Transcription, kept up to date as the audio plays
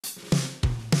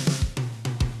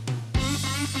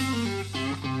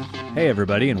Hey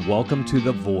everybody, and welcome to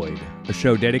The Void, a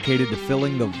show dedicated to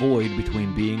filling the void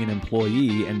between being an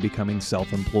employee and becoming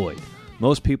self-employed.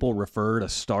 Most people refer to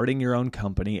starting your own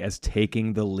company as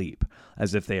taking the leap,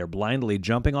 as if they are blindly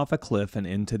jumping off a cliff and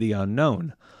into the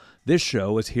unknown. This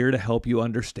show is here to help you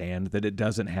understand that it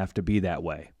doesn't have to be that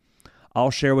way. I'll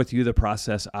share with you the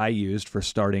process I used for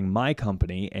starting my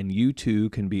company, and you too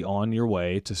can be on your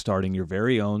way to starting your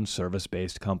very own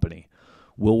service-based company.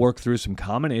 We'll work through some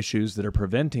common issues that are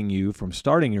preventing you from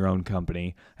starting your own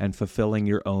company and fulfilling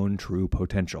your own true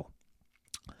potential.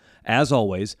 As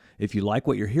always, if you like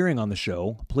what you're hearing on the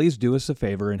show, please do us a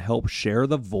favor and help share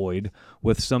The Void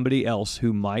with somebody else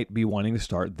who might be wanting to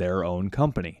start their own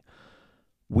company.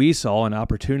 We saw an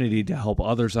opportunity to help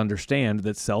others understand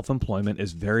that self-employment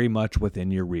is very much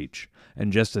within your reach.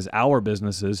 And just as our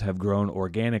businesses have grown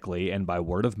organically and by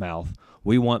word of mouth,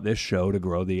 we want this show to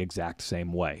grow the exact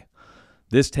same way.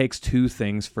 This takes two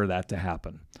things for that to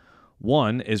happen.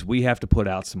 One is we have to put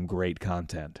out some great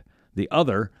content. The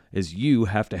other is you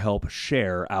have to help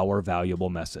share our valuable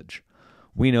message.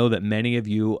 We know that many of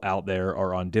you out there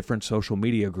are on different social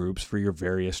media groups for your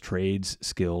various trades,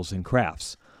 skills, and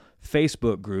crafts.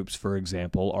 Facebook groups, for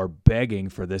example, are begging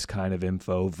for this kind of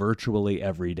info virtually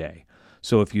every day.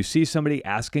 So if you see somebody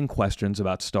asking questions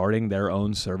about starting their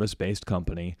own service-based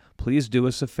company, please do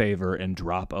us a favor and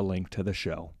drop a link to the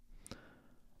show.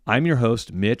 I'm your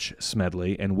host, Mitch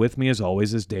Smedley, and with me as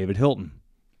always is David Hilton.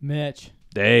 Mitch.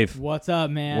 Dave. What's up,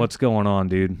 man? What's going on,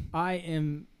 dude? I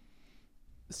am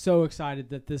so excited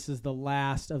that this is the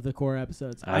last of the core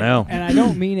episodes. I know. And I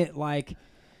don't mean it like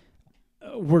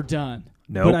we're done.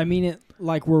 Nope. But I mean it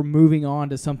like we're moving on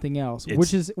to something else,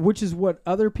 which is what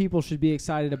other people should be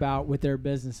excited about with their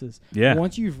businesses. Yeah.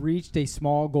 Once you've reached a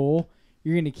small goal,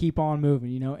 you're going to keep on moving,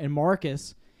 you know. And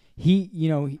Marcus,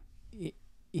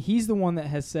 he's the one that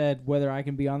has said whether I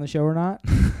can be on the show or not.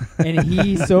 And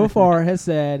he so far has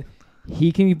said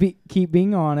he can keep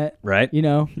being on it. Right. You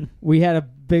know, we had a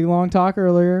big, long talk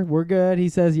earlier. We're good. He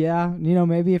says, yeah,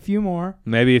 maybe a few more.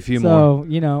 Maybe a few more.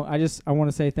 So, I want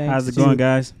to say thanks. How's it going,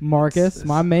 guys? Marcus,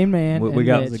 my main man.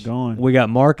 How's it going? We got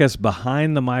Marcus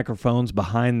behind the microphones,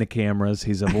 behind the cameras.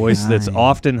 He's a voice that's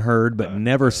often heard but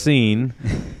never seen.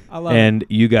 I love and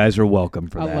you guys are welcome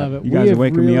for that. I love it. You guys are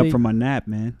waking me up from my nap,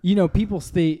 man. You know, people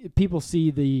see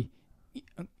the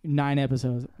 9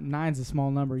 episodes. 9's a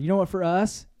small number. You know what? For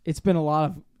us, it's been a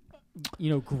lot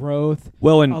of growth, a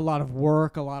lot of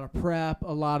work, a lot of prep,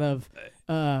 a lot of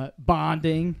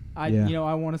bonding. I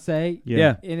want to say,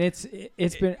 yeah. And it's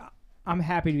been. I'm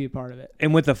happy to be a part of it.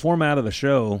 And with the format of the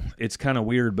show, it's kind of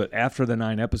weird, but after the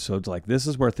 9 episodes, like this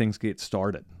is where things get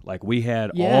started. Like we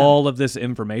had all of this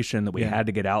information that we had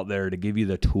to get out there to give you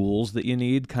the tools that you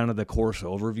need, kind of the course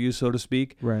overview, so to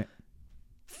speak. Right.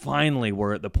 Finally,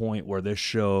 we're at the point where this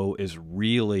show is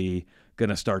really going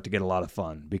to start to get a lot of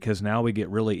fun because now we get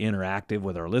really interactive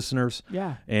with our listeners.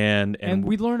 Yeah. And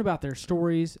we learn about their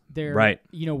stories, their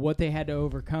what they had to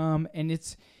overcome, and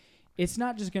it's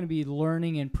not just going to be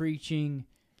learning and preaching,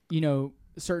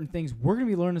 certain things. We're going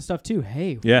to be learning stuff too.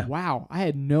 Hey, wow, I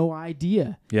had no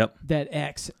idea that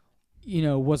X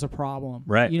was a problem.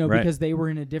 Right. Because they were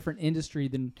in a different industry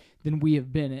than we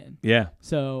have been in. Yeah.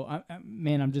 So,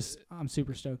 I'm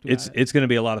super stoked about it. It's going to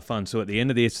be a lot of fun. So at the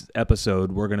end of this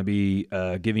episode, we're going to be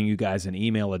giving you guys an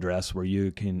email address where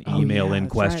you can email in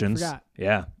questions. Right, I forgot.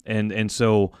 Yeah. And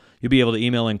so you'll be able to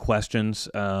email in questions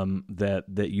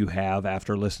that you have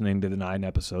after listening to the 9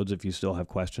 episodes if you still have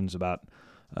questions about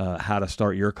how to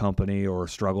start your company or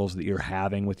struggles that you're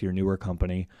having with your newer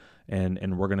company.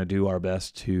 And we're going to do our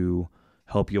best to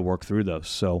help you work through those.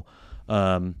 So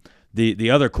the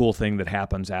other cool thing that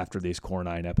happens after these core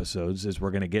 9 episodes is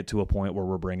we're going to get to a point where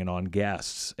we're bringing on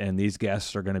guests. And these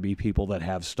guests are going to be people that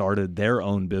have started their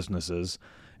own businesses.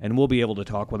 And we'll be able to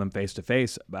talk with them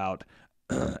face-to-face about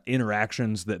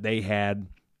interactions that they had,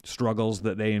 struggles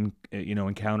that they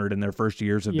encountered in their first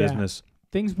years of business.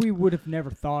 Things we would have never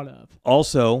thought of.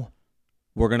 Also,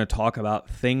 we're going to talk about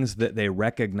things that they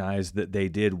recognize that they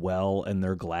did well and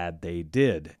they're glad they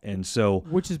did. And so,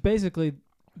 which is basically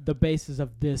the basis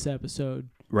of this episode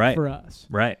for us.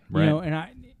 Right. And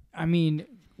I mean,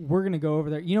 we're going to go over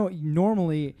there.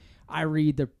 Normally I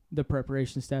read the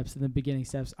preparation steps and the beginning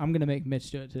steps. I'm going to make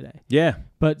Mitch do it today. Yeah.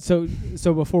 But so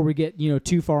before we get,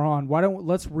 too far on,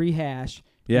 let's rehash.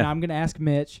 Yeah. And I'm going to ask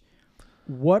Mitch,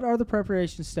 what are the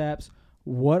preparation steps?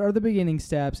 What are the beginning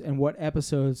steps, and what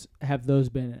episodes have those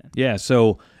been in? Yeah,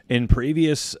 so in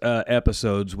previous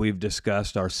episodes, we've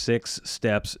discussed our 6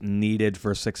 steps needed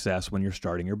for success when you're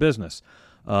starting your business.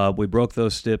 We broke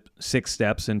those 6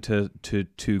 steps into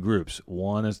 2 groups.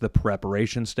 One is the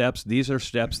preparation steps. These are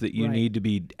steps that you need to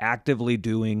be actively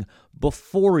doing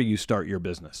before you start your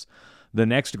business. The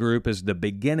next group is the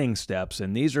beginning steps,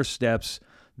 and these are steps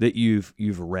that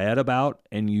you've read about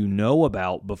and you know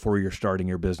about before you're starting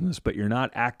your business, but you're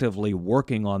not actively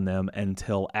working on them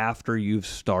until after you've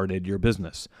started your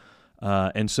business.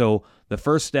 And so the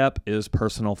first step is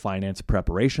personal finance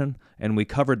preparation, and we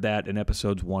covered that in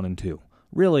episodes 1 and 2.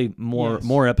 Really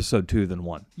more episode 2 than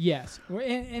 1. Yes.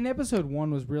 And episode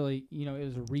 1 was really, it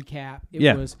was a recap.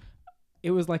 It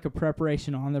was like a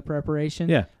preparation on the preparation.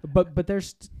 Yeah. But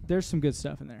there's some good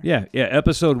stuff in there. Yeah.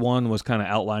 Episode 1 was kind of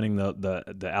outlining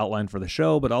the outline for the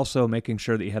show, but also making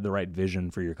sure that you had the right vision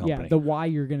for your company. Yeah, the why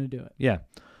you're going to do it. Yeah.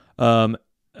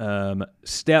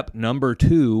 Step number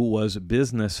 2 was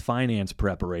business finance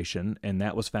preparation, and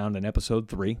that was found in episode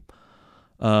 3.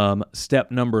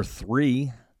 Step number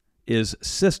 3 is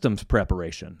systems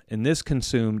preparation, and this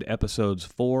consumed episodes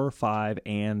 4, 5,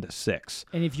 and 6.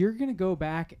 And if you're going to go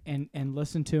back and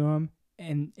listen to them,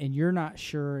 and you're not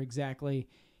sure exactly,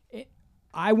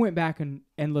 I went back and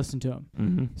listened to them.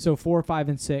 Mm-hmm. So 4, 5,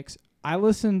 and 6. I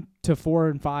listened to 4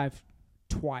 and 5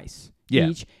 twice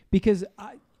each because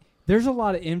there's a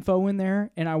lot of info in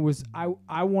there, and I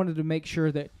wanted to make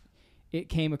sure that it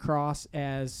came across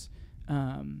as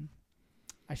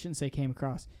I shouldn't say came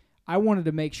across. I wanted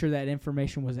to make sure that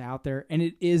information was out there, and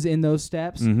it is in those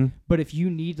steps. Mm-hmm. But if you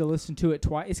need to listen to it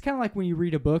twice, it's kind of like when you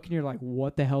read a book and you're like,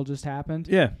 "What the hell just happened?"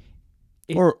 Yeah.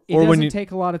 It doesn't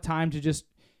take a lot of time to just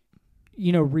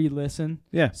re-listen.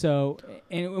 Yeah. So,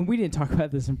 and we didn't talk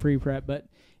about this in pre-prep, but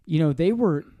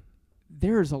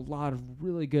there's a lot of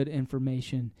really good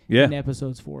information in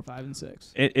episodes 4, 5, and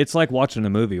 6. It's like watching a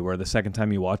movie where the second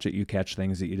time you watch it, you catch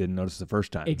things that you didn't notice the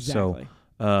first time. Exactly.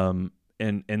 So,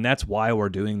 and that's why we're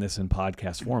doing this in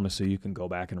podcast form, is so you can go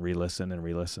back and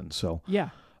re-listen. So yeah.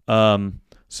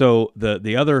 So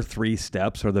the other 3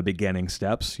 steps are the beginning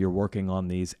steps. You're working on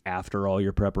these after all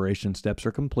your preparation steps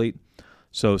are complete.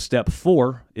 So step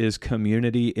 4 is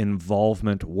community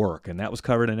involvement work, and that was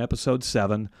covered in episode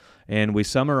 7, and we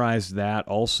summarized that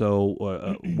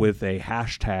also with a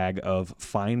hashtag of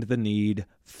find the need,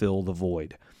 fill the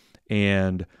void.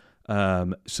 And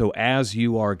so as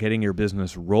you are getting your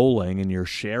business rolling and you're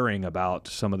sharing about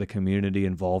some of the community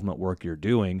involvement work you're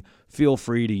doing, feel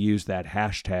free to use that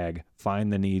hashtag,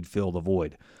 find the need, fill the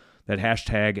void. That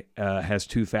hashtag has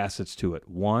 2 facets to it.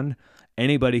 One,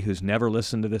 anybody who's never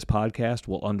listened to this podcast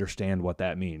will understand what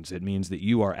that means. It means that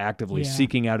you are actively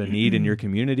seeking out a need in your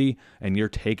community, and you're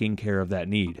taking care of that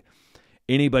need.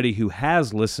 Anybody who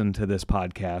has listened to this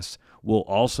podcast will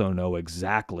also know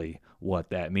exactly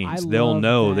what that means. They'll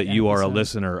know that you are a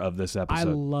listener of this episode.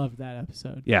 I love that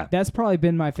episode. Yeah. That's probably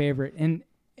been my favorite. And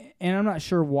I'm not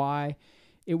sure why.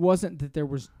 It wasn't that there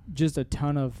was just a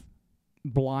ton of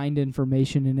blind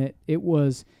information in it. It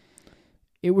was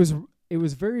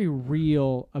very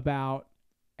real about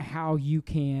how you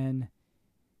can,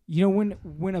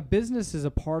 when a business is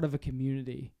a part of a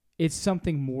community, it's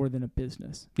something more than a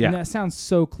business. Yeah. And that sounds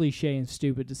so cliche and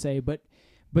stupid to say, but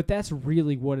that's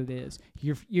really what it is.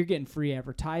 You're getting free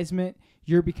advertisement.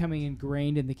 You're becoming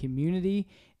ingrained in the community,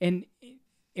 and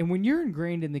when you're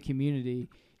ingrained in the community,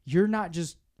 you're not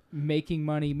just making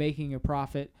money, making a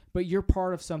profit, but you're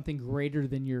part of something greater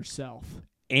than yourself.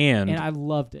 And I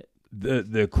loved it.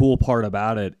 The cool part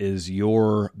about it is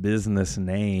your business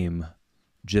name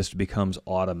just becomes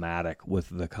automatic with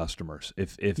the customers.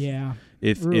 It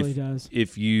really does.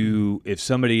 If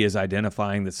somebody is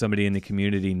identifying that somebody in the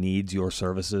community needs your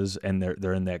services, and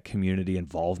they're in that community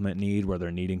involvement need where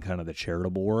they're needing kind of the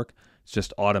charitable work, it's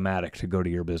just automatic to go to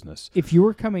your business. If you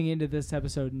were coming into this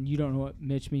episode and you don't know what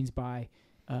Mitch means by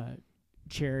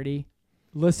charity,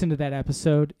 listen to that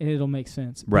episode and it'll make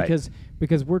sense. Right.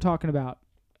 Because we're talking about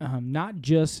not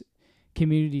just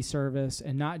community service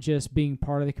and not just being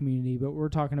part of the community, but we're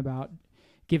talking about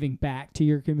giving back to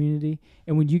your community.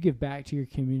 And when you give back to your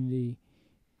community,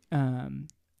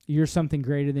 you're something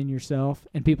greater than yourself,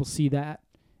 and people see that,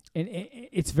 and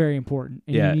it's very important.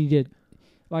 And you need to,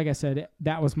 like I said,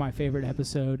 that was my favorite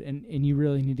episode, and you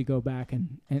really need to go back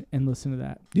and listen to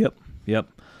that. Yep.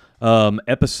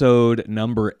 Episode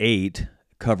number 8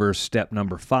 covers step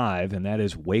number 5, and that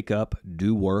is wake up,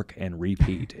 do work, and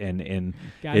repeat. And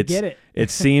gotta get it.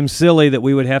 It seems silly that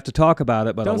we would have to talk about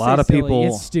it, but Don't a lot of silly. people.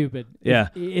 It's stupid. Yeah,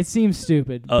 it seems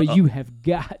stupid, but you have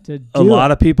got to do it. A lot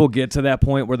of people get to that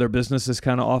point where their business is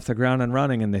kind of off the ground and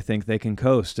running, and they think they can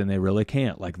coast, and they really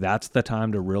can't. Like, that's the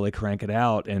time to really crank it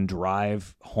out and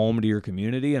drive home to your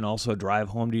community, and also drive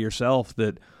home to yourself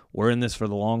that we're in this for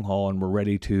the long haul, and we're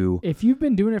ready to. If you've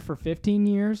been doing it for 15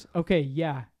 years, okay,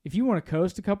 yeah. If you want to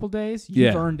coast a couple days,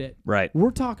 you've earned it. Right.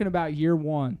 We're talking about year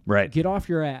 1. Right. Get off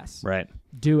your ass. Right.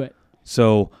 Do it.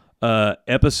 So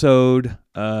episode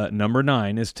number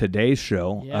 9 is today's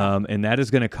show, and that is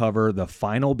going to cover the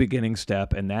final beginning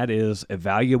step, and that is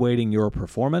evaluating your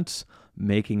performance,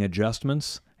 making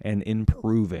adjustments, and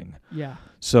improving. Yeah.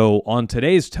 So on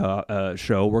today's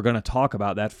show, we're going to talk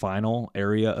about that final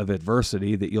area of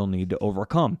adversity that you'll need to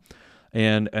overcome.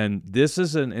 And this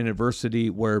is an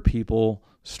adversity where people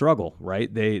struggle,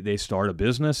 right? They start a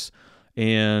business,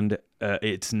 and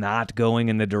it's not going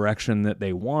in the direction that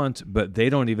they want, but they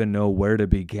don't even know where to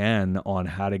begin on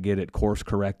how to get it course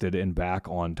corrected and back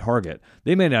on target.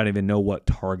 They may not even know what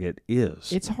target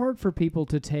is. It's hard for people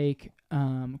to take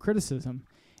criticism.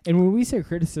 And when we say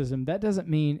criticism, that doesn't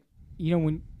mean,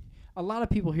 when a lot of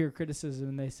people hear criticism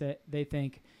and they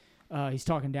think he's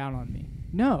talking down on me.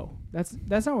 No, that's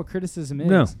not what criticism is.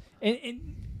 No.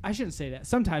 And I shouldn't say that.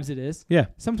 Sometimes it is. Yeah.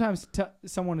 Sometimes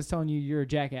someone is telling you you're a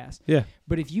jackass. Yeah.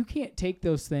 But if you can't take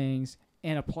those things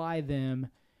and apply them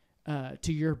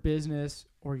to your business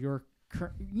or your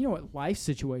life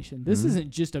situation, this isn't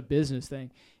just a business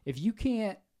thing. If you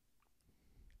can't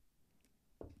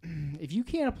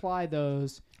apply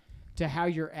those to how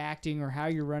you're acting or how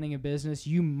you're running a business,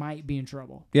 you might be in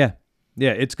trouble. Yeah.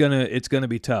 Yeah, it's gonna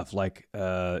be tough. Like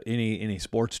any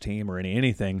sports team or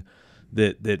anything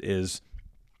that is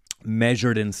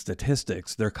measured in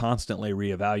statistics, they're constantly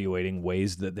reevaluating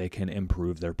ways that they can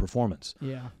improve their performance.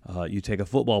 Yeah. You take a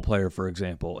football player, for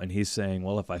example, and he's saying,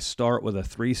 well, if I start with a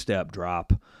 3-step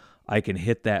drop, I can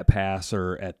hit that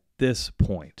passer at this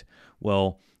point.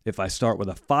 Well, if I start with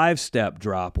a 5-step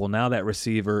drop, well, now that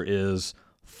receiver is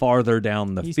farther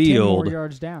down the He's field, 10 more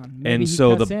yards down. Maybe and he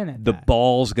so cuts the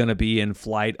ball's going to be in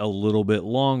flight a little bit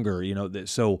longer.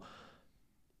 So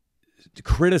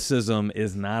criticism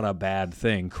is not a bad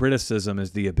thing. Criticism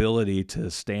is the ability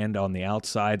to stand on the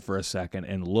outside for a second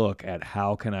and look at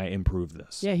how can I improve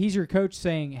this. Yeah, he's your coach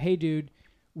saying, hey, dude,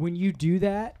 when you do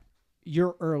that,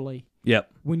 you're early. Yep.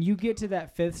 When you get to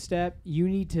that 5th step, you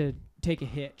need to take a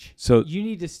hitch. So you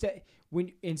need to stay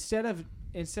when instead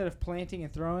of planting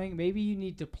and throwing, maybe you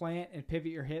need to plant and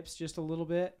pivot your hips just a little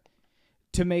bit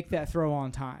to make that throw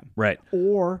on time. Right.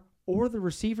 Or the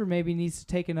receiver maybe needs to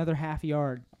take another half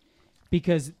yard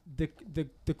because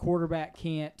the quarterback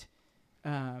can't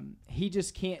he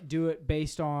just can't do it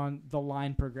based on the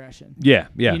line progression. Yeah.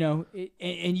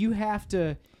 And you have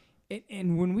to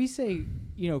and when we say,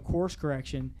 course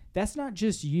correction, that's not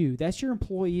just you. That's your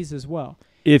employees as well.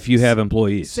 If you have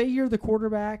employees. Say you're the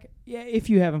quarterback. Yeah, if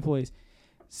you have employees.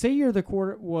 Say you're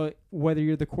the whether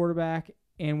you're the quarterback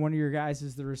and one of your guys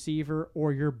is the receiver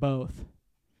or you're both.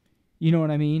 You know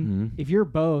what I mean? Mm-hmm. If you're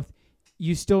both,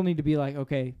 you still need to be like,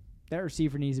 okay, that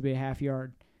receiver needs to be a half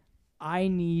yard. I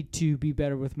need to be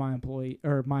better with my employee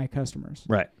or my customers.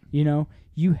 Right.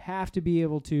 You have to be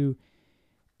able to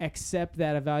accept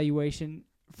that evaluation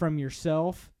from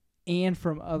yourself and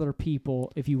from other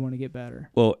people if you want to get better.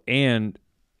 Well, and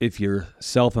if you're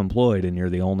self-employed and you're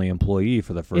the only employee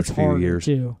for the first few years,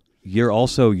 you're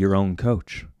also your own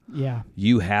coach. Yeah.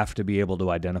 You have to be able to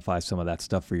identify some of that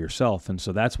stuff for yourself. And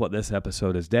so that's what this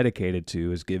episode is dedicated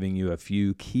to, is giving you a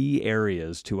few key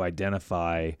areas to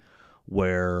identify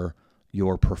where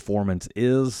your performance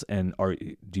is and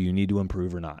do you need to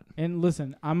improve or not. And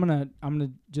listen, I'm gonna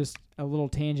just a little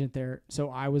tangent there.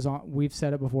 So we've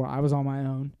said it before, I was on my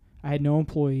own. I had no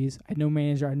employees, I had no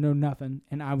manager, I had no nothing,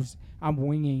 and I'm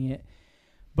winging it.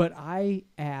 But I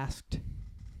asked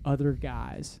other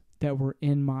guys that were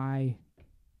in my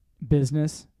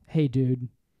business, hey, dude,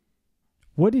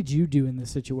 what did you do in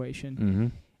this situation? Mm-hmm.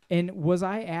 And was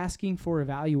I asking for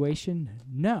evaluation?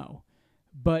 No.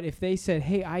 But if they said,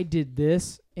 hey, I did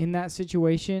this in that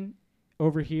situation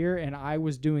over here, and I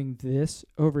was doing this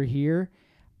over here,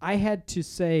 I had to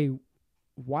say,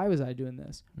 why was I doing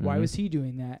this? Mm-hmm. Why was he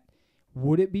doing that?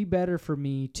 Would it be better for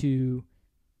me to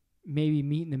maybe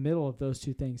meet in the middle of those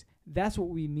two things? That's what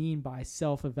we mean by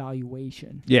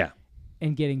self-evaluation. Yeah.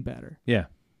 And getting better. Yeah.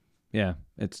 Yeah.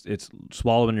 It's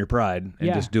swallowing your pride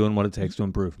and just doing what it takes to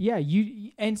improve. Yeah.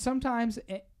 And sometimes,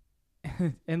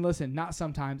 and listen, not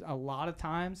sometimes, a lot of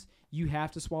times you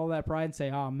have to swallow that pride and say,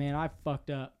 oh man, I fucked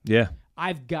up. Yeah.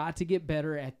 I've got to get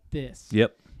better at this.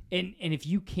 Yep. And if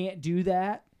you can't do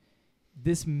that,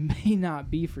 this may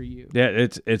not be for you. Yeah,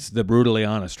 it's the brutally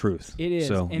honest truth. It is.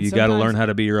 So you got to learn how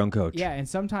to be your own coach. Yeah, and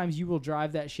sometimes you will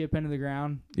drive that ship into the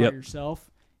ground by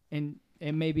yourself, and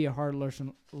it may be a hard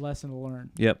lesson to learn.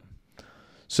 Yep.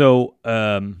 So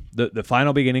the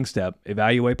final beginning step: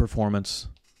 evaluate performance,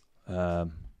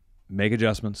 make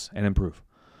adjustments, and improve.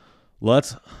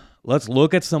 let's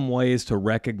look at some ways to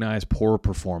recognize poor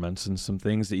performance and some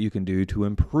things that you can do to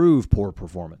improve poor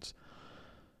performance.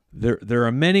 There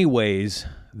are many ways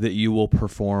that you will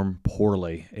perform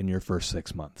poorly in your first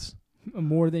 6 months.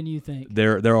 More than you think.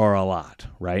 There are a lot,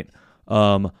 right?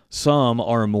 Some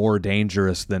are more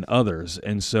dangerous than others.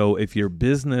 And so if your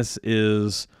business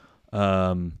is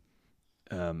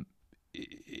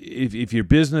if your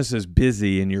business is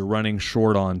busy and you're running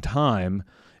short on time,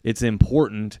 it's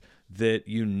important that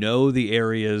you know the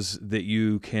areas that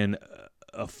you can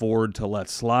afford to let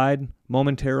slide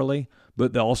momentarily,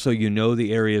 but also you know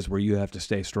the areas where you have to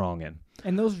stay strong in.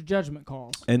 And those are judgment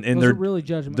calls. And those are really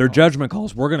judgment calls. They're judgment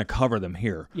calls. We're going to cover them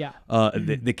here. Yeah.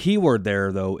 The key word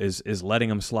there, though, is letting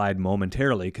them slide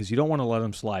momentarily, because you don't want to let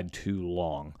them slide too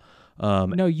long.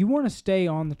 No, you want to stay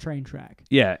on the train track.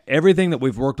 Yeah, everything that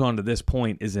we've worked on to this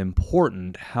point is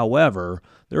important. However,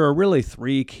 there are really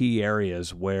 3 key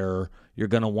areas where you're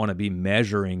going to want to be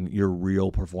measuring your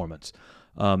real performance.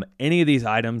 Any of these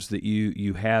items that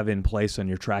you have in place on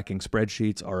your tracking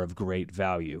spreadsheets are of great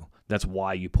value. That's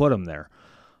why you put them there.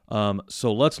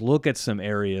 So let's look at some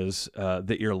areas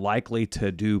that you're likely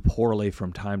to do poorly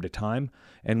from time to time,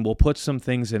 and we'll put some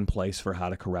things in place for how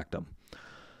to correct them.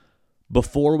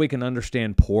 Before we can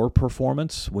understand poor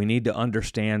performance, we need to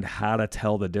understand how to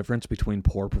tell the difference between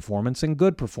poor performance and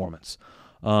good performance.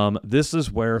 This is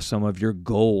where some of your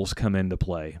goals come into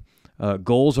play.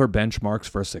 Goals are benchmarks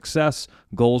for success.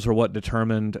 Goals are what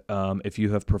determined if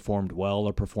you have performed well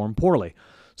or performed poorly.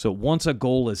 So once a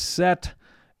goal is set,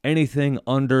 anything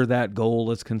under that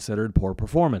goal is considered poor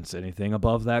performance. Anything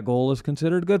above that goal is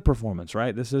considered good performance,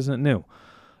 right? This isn't new.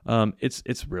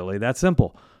 It's really that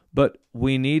simple. But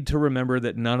we need to remember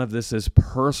that none of this is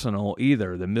personal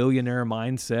either. The millionaire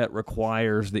mindset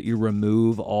requires that you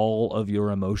remove all of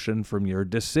your emotion from your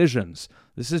decisions.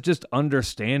 This is just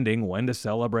understanding when to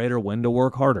celebrate or when to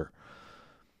work harder.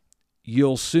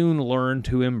 You'll soon learn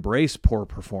to embrace poor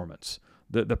performance.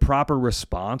 The proper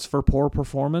response for poor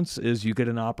performance is you get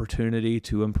an opportunity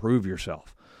to improve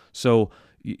yourself. So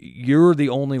you're the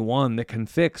only one that can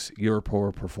fix your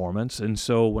poor performance. And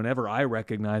so whenever I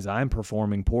recognize I'm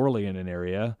performing poorly in an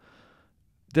area,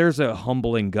 there's a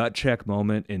humbling gut check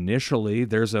moment initially.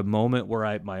 There's a moment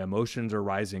where my emotions are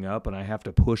rising up and I have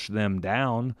to push them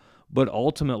down. But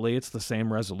ultimately, it's the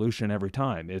same resolution every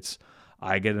time.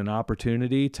 I get an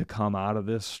opportunity to come out of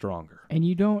this stronger. And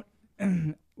you don't,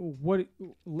 what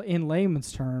in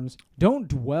layman's terms, don't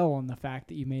dwell on the fact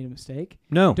that you made a mistake.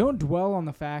 No. Don't dwell on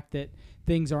the fact that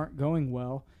things aren't going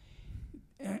well.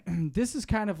 This is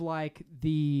kind of like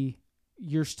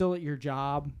you're still at your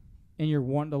job and you're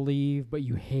wanting to leave, but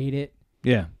you hate it.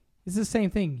 Yeah. It's the same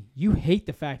thing. You hate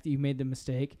the fact that you made the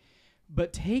mistake,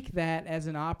 but take that as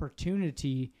an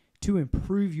opportunity to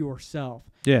improve yourself,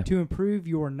 to improve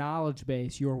your knowledge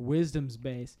base, your wisdom's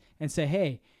base, and say,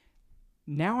 hey,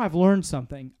 now I've learned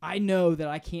something. I know that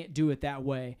I can't do it that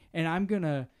way, and I'm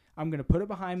gonna put it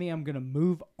behind me. I'm gonna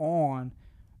move on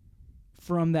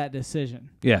from that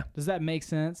decision. Yeah. Does that make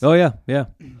sense? Oh, yeah, yeah.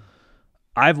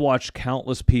 I've watched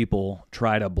countless people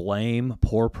try to blame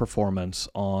poor performance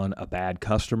on a bad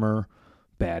customer,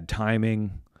 bad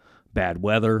timing, bad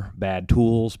weather, bad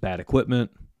tools, bad equipment,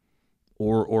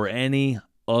 or any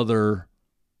other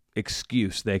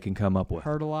excuse they can come up with.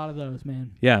 Heard a lot of those,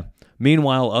 man. Yeah.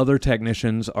 Meanwhile, other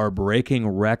technicians are breaking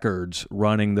records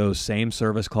running those same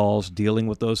service calls, dealing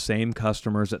with those same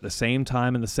customers at the same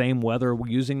time in the same weather,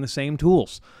 using the same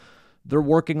tools. They're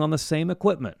working on the same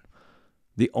equipment.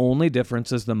 The only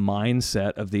difference is the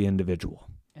mindset of the individual.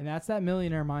 And that's that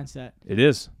millionaire mindset. It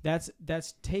is. That's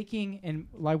taking, and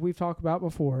like we've talked about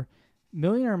before,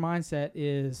 millionaire mindset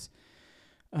is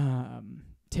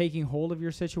taking hold of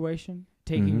your situation,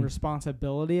 taking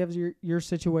responsibility of your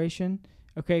situation,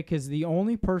 okay? Because the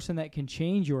only person that can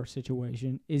change your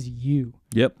situation is you.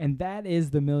 Yep. And that is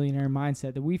the millionaire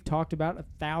mindset that we've talked about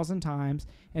 1,000 times,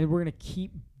 and we're going to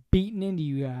keep beating into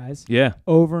you guys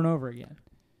over and over again.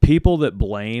 People that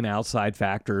blame outside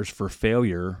factors for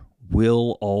failure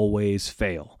will always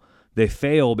fail. They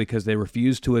fail because they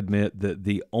refuse to admit that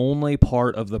the only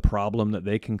part of the problem that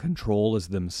they can control is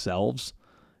themselves,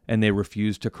 and they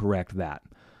refuse to correct that.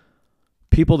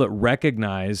 People that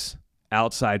recognize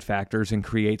outside factors and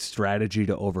create strategy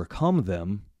to overcome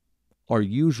them are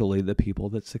usually the people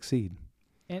that succeed.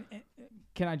 And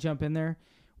can I jump in there?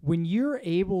 When you're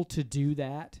able to do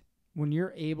that, when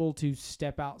you're able to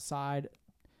step outside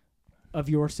of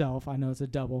yourself, I know it's a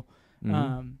double,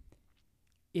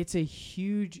 it's a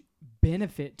huge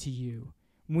benefit to you.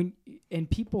 And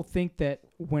people think that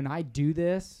when I do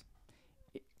this,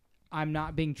 I'm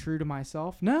not being true to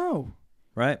myself. No.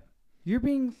 Right. you're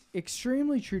being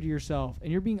extremely true to yourself,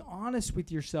 and you're being honest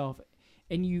with yourself,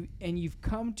 and you've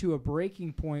come to a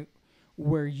breaking point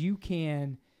where you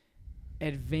can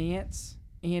advance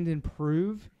and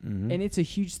improve, and it's a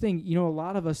huge thing. A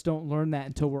lot of us don't learn that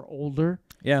until we're older.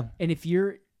 Yeah. And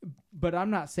but I'm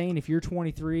not saying if you're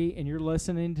 23 and you're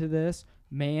listening to this,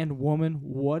 man, woman,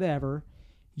 whatever,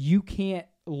 you can't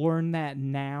learn that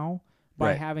now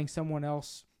by having someone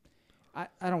else. I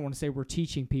don't want to say we're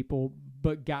teaching people,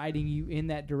 but guiding you in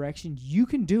that direction. You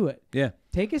can do it. Yeah.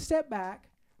 Take a step back,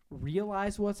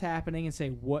 realize what's happening, and say,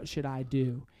 what should I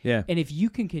do? Yeah. And if you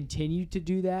can continue to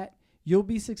do that, you'll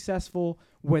be successful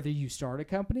whether you start a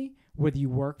company, whether you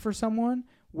work for someone,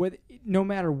 no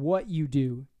matter what you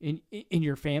do in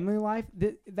your family life.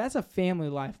 That's a family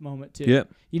life moment too.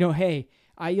 Yep. Hey,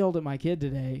 I yelled at my kid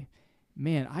today.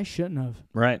 Man, I shouldn't have.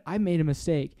 Right. I made a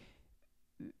mistake.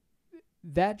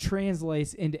 That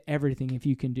translates into everything if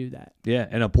you can do that. Yeah,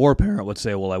 and a poor parent would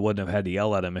say, well, I wouldn't have had to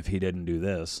yell at him if he didn't do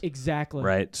this. Exactly.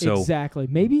 Right? So exactly.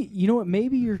 Maybe,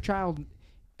 maybe your child,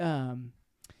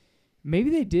 maybe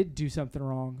they did do something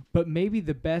wrong, but maybe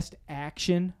the best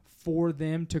action for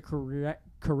them to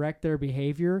correct their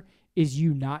behavior is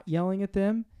you not yelling at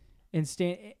them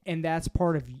and that's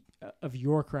part of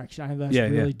your correction. I know that's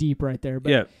really deep right there,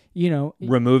 but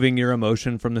removing your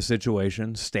emotion from the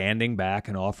situation, standing back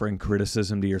and offering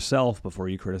criticism to yourself before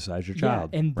you criticize your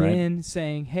child. And then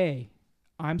saying, hey,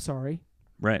 I'm sorry.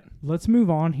 Right. Let's move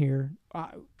on here.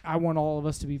 I want all of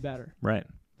us to be better. Right.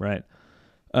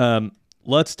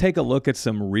 Let's take a look at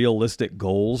some realistic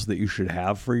goals that you should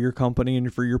have for your company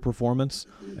and for your performance.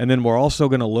 And then we're also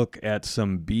going to look at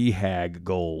some BHAG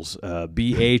goals.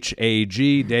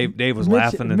 BHAG. Dave was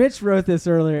laughing. Mitch wrote this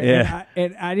earlier. Yeah.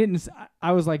 And I didn't.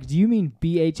 I was like, do you mean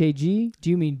BHAG? Do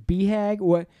you mean BHAG?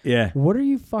 What? Yeah. What are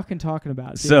you fucking talking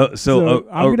about? Dude? So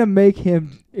I'm going to make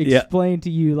him explain to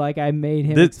you like I made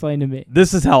him explain to me.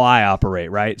 This is how I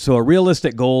operate, right? So a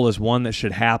realistic goal is one that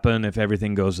should happen if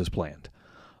everything goes as planned.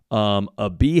 A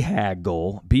BHAG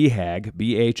goal, BHAG,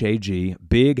 B-H-A-G,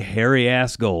 big hairy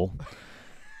ass goal,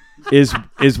 is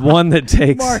one that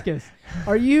takes. Marcus,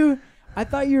 I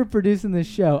thought you were producing this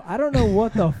show. I don't know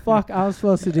what the fuck I was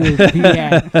supposed to do with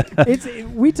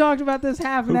BHAG. We talked about this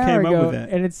half an hour ago,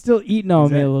 and it's still eating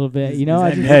on me a little bit.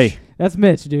 Hey, that's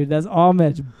Mitch, dude. That's all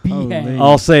Mitch. BHAG.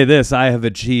 I'll say this: I have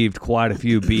achieved quite a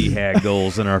few BHAG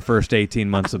goals in our first 18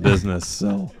 months of business.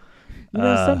 So,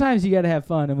 sometimes you got to have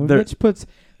fun, and when Mitch puts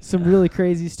some really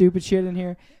crazy, stupid shit in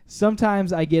here,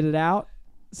 sometimes I get it out.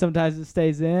 Sometimes it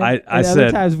stays in. Other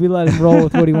times we let him roll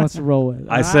with what he wants to roll with.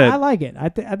 I like it. I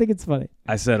think it's funny.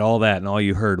 I said all that, and all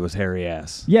you heard was hairy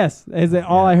ass. Yes,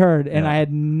 all I heard, and I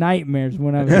had nightmares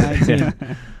when I was 19.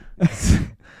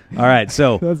 All right,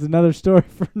 so that's another story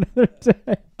for another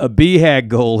day. A BHAG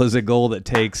goal is a goal that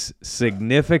takes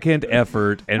significant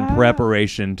effort and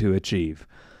preparation to achieve.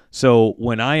 So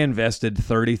when I invested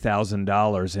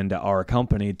 $30,000 into our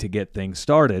company to get things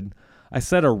started, I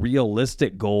set a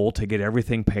realistic goal to get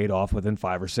everything paid off within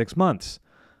 5 or 6 months.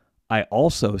 I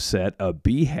also set a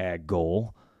BHAG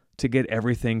goal to get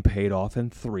everything paid off in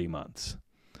 3 months.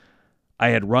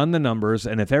 I had run the numbers,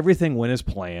 and if everything went as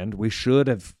planned, we should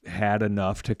have had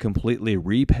enough to completely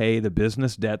repay the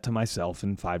business debt to myself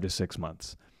in 5 to 6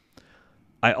 months.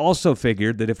 I also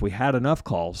figured that if we had enough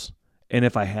calls, and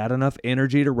if I had enough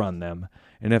energy to run them,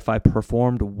 and if I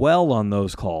performed well on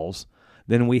those calls,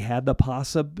 then we had the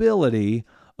possibility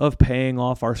of paying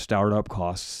off our startup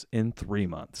costs in 3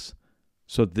 months.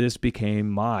 So this became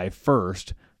my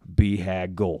first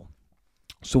BHAG goal.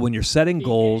 So when you're setting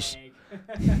goals,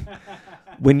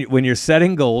 when you're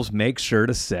setting goals, make sure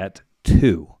to set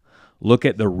 2. Look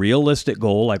at the realistic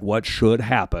goal, like what should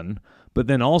happen, but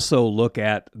then also look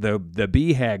at the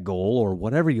BHAG goal, or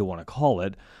whatever you want to call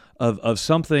it, of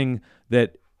something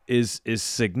that is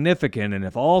significant, and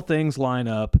if all things line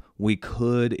up, we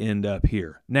could end up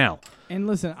here. Now, and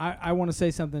listen, I want to say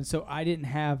something. So I didn't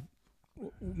have,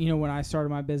 when I started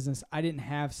my business, I didn't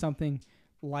have something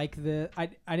like this.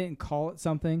 I didn't call it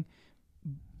something,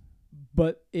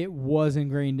 but it was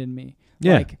ingrained in me.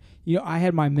 Yeah. Like, I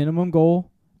had my minimum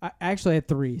goal. I actually had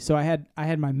 3. So I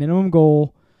had my minimum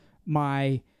goal,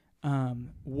 my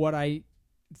what I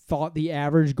thought the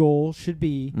average goal should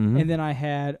be, and then I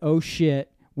had, oh shit,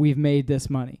 we've made this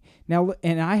money. Now,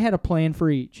 and I had a plan for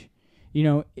each.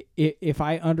 If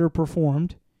I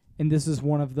underperformed, and this is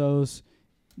one of those,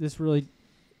 this really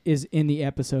is in the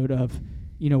episode of,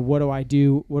 what do I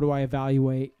do? What do I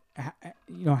evaluate?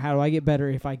 How do I get better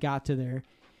if I got to there?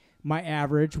 My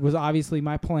average was obviously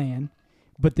my plan,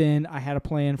 but then I had a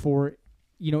plan for,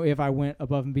 if I went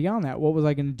above and beyond that, what was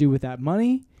I going to do with that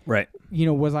money? Right.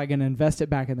 Was I going to invest it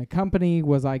back in the company?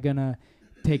 Was I going to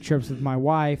take trips with my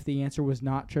wife? The answer was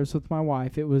not trips with my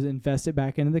wife. It was invest it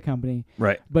back into the company.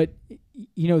 Right. But,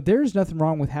 there's nothing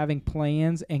wrong with having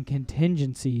plans and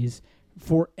contingencies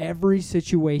for every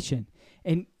situation.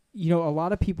 And, a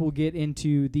lot of people get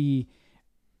into the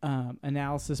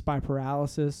analysis by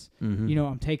paralysis. Mm-hmm.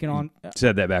 I'm taking on...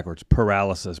 said that backwards.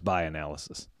 Paralysis by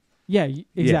analysis. Yeah,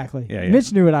 exactly. Yeah.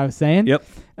 Mitch knew what I was saying. Yep.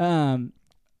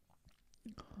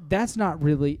 That's not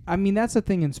really... I mean, that's a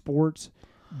thing in sports,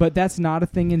 but that's not a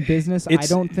thing in business, I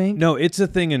don't think. No, it's a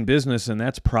thing in business, and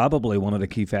that's probably one of the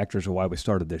key factors of why we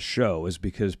started this show, is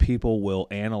because people will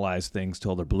analyze things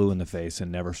till they're blue in the face and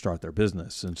never start their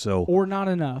business. And so... Or not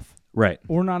enough. Right.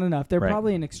 Or not enough. They're right.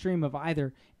 probably an extreme of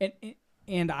either.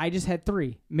 And I just had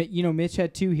 3. Mitch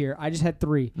had 2 here. I just had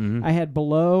 3. Mm-hmm. I had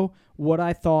below what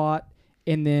I thought,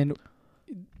 and then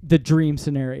the dream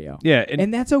scenario. Yeah,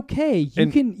 and that's okay.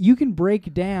 You can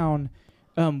break down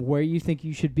where you think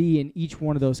you should be in each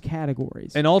one of those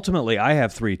categories. And ultimately, I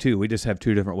have 3 too. We just have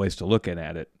 2 different ways to look at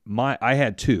it. I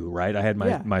had 2, right? I had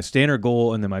my standard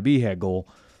goal and then my BHAG goal.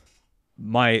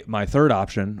 My third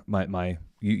option,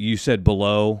 you said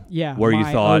below where you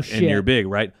thought and you're big,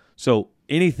 right? So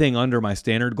anything under my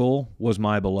standard goal was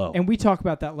my below. And we talk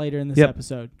about that later in this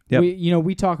episode. Yep.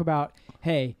 We talk about,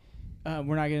 hey,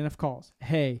 we're not getting enough calls.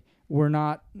 Hey, we're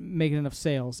not making enough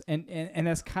sales. And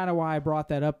that's kind of why I brought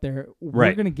that up there.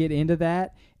 We're going to get into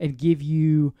that and give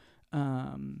you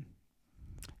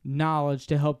knowledge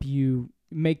to help you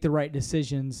make the right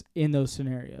decisions in those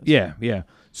scenarios. Yeah.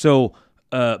 So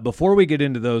before we get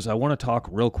into those, I want to talk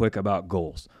real quick about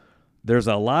goals. There's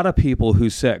a lot of people who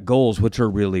set goals which are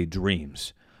really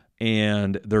dreams.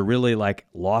 And they're really like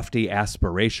lofty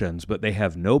aspirations, but they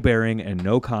have no bearing and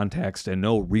no context and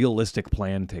no realistic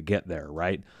plan to get there,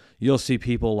 right? You'll see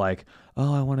people like,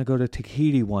 oh, I want to go to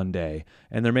Tahiti one day,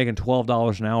 and they're making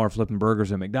 $12 an hour flipping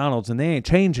burgers at McDonald's, and they ain't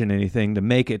changing anything to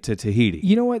make it to Tahiti.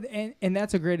 You know what? And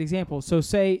that's a great example. So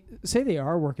say they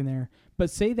are working there, but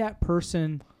say that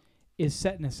person is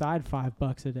setting aside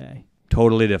 $5 a day.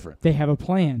 Totally different. They have a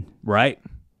plan. Right.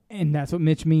 And that's what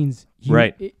Mitch means.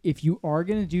 Right. If you are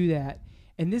going to do that,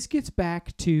 and this gets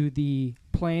back to the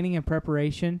planning and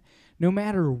preparation, no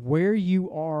matter where you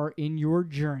are in your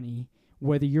journey,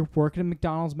 whether you're working at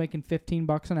McDonald's making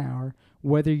 $15 an hour,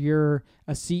 whether you're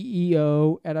a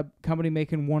CEO at a company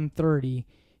making $130,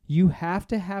 you have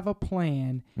to have a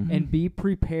plan and be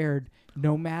prepared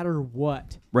no matter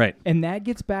what. Right. And that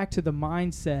gets back to the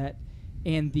mindset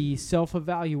and the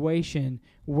self-evaluation.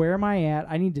 Where am I at?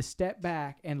 I need to step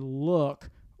back and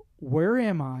look, where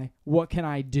am I? What can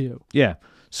I do? Yeah.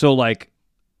 So like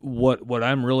what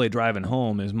I'm really driving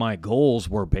home is my goals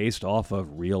were based off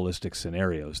of realistic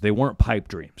scenarios. They weren't pipe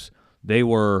dreams. They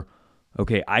were,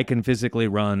 okay, I can physically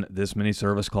run this many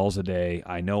service calls a day.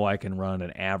 I know I can run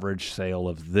an average sale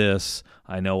of this.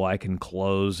 I know I can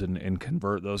close and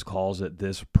convert those calls at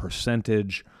this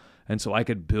percentage. And so I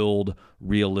could build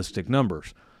realistic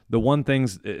numbers.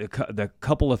 The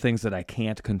couple of things that I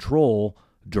can't control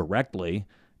directly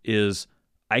is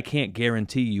I can't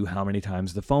guarantee you how many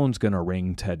times the phone's going to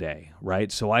ring today,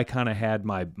 right? So I kind of had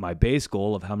my base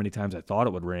goal of how many times I thought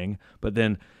it would ring. But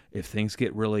then if things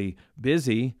get really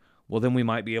busy, well, then we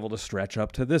might be able to stretch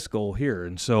up to this goal here.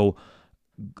 And so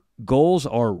goals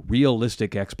are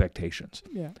realistic expectations.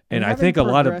 Yeah. And I think a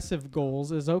lot of progressive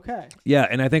goals is okay. Yeah,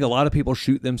 and I think a lot of people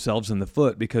shoot themselves in the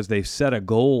foot because they've set a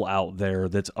goal out there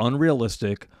that's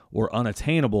unrealistic or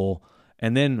unattainable,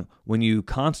 and then when you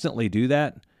constantly do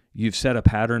that, you've set a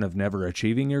pattern of never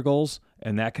achieving your goals,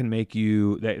 and that can make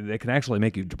you that can actually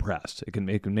make you depressed. It can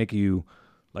make you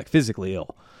like physically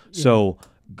ill. Yeah. So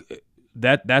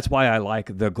that's why I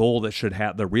like the goal that should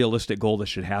the realistic goal that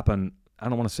should happen. I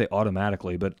don't want to say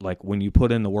automatically, but like when you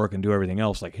put in the work and do everything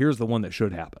else, like here's the one that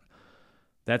should happen.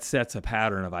 That sets a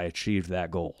pattern of I achieved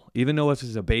that goal. Even though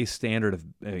it's a base standard of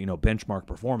benchmark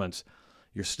performance,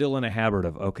 you're still in a habit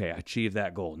of, okay, I achieved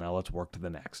that goal. Now let's work to the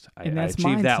next. I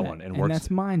achieved that one. And that's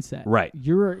mindset. Right.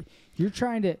 You're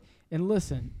trying to, and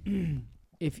listen,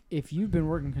 if you've been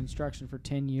working construction for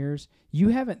 10 years, you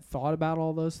haven't thought about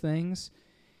all those things.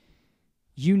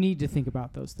 You need to think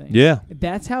about those things. Yeah.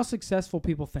 That's how successful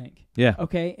people think. Yeah.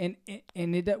 Okay.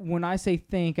 And when I say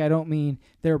think, I don't mean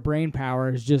their brain power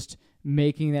is just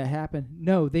making that happen.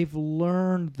 No, they've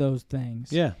learned those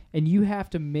things. Yeah. And you have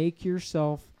to make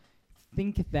yourself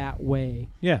think that way.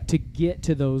 Yeah. To get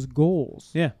to those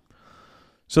goals. Yeah.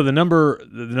 So the number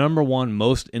one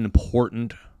most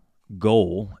important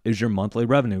goal is your monthly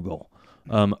revenue goal.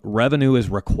 Revenue is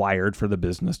required for the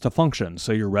business to function.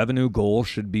 So your revenue goal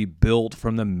should be built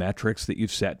from the metrics that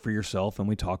you've set for yourself, and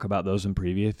we talk about those in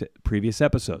previous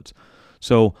episodes.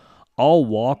 So I'll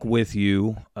walk with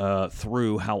you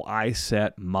through how I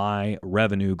set my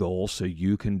revenue goal so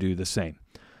you can do the same.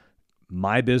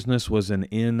 My business was an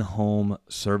in-home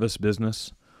service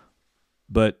business,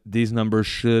 but these numbers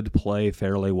should play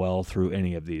fairly well through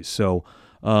any of these. So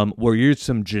we'll use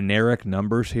some generic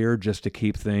numbers here just to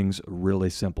keep things really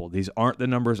simple. These aren't the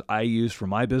numbers I used for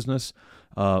my business.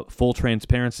 Full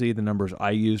transparency, the numbers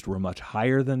I used were much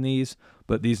higher than these,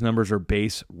 but these numbers are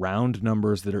base round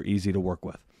numbers that are easy to work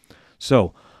with.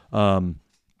 So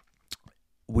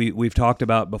we've talked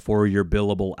about before, your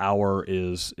billable hour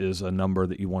is a number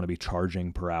that you want to be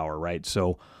charging per hour, right?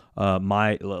 So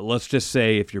let's just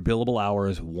say if your billable hour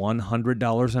is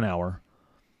 $100 an hour,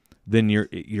 then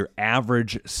your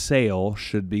average sale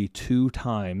should be 2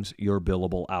 times your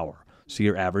billable hour. So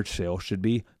your average sale should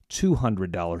be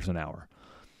 $200 an hour.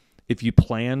 If you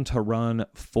plan to run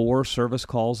 4 service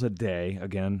calls a day,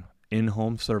 again,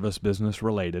 in-home service business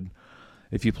related,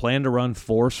 if you plan to run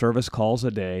 4 service calls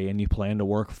a day and you plan to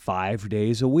work 5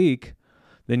 days a week,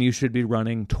 then you should be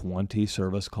running 20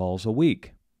 service calls a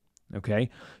week. Okay?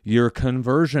 Your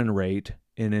conversion rate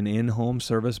in an in-home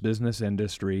service business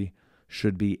industry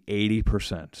should be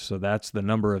 80%. So that's the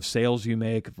number of sales you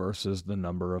make versus the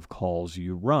number of calls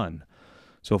you run.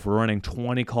 So if we're running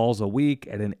 20 calls a week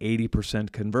at an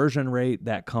 80% conversion rate,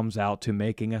 that comes out to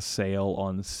making a sale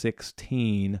on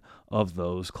 16 of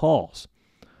those calls.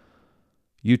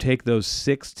 You take those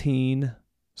 16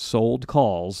 sold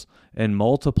calls and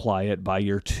multiply it by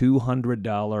your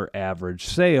 $200 average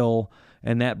sale,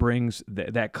 and that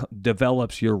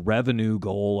develops your revenue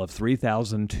goal of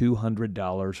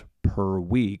 $3,200 per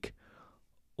week,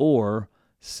 or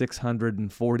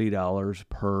 $640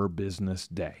 per business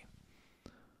day.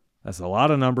 That's a lot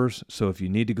of numbers, so if you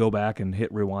need to go back and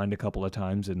hit rewind a couple of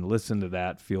times and listen to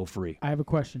that, feel free. I have a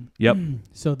question. Yep.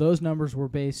 So those numbers were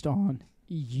based on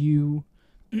you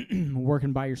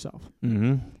working by yourself.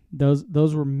 Mm-hmm.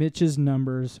 Those were Mitch's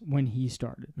numbers when he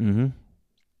started. Mm-hmm.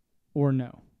 Or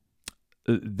no?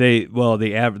 The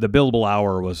billable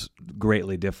hour was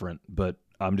greatly different, but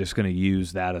I'm just going to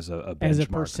use that as a benchmark. As a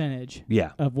percentage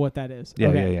of what that is. Yeah,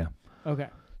 okay. yeah. Okay.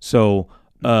 So,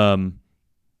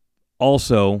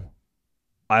 also,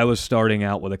 I was starting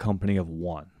out with a company of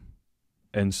 1.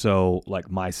 And so,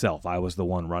 like myself, I was the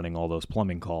one running all those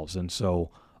plumbing calls. And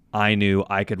so I knew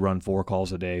I could run 4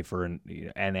 calls a day for an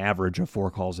average of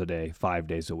 4 calls a day, 5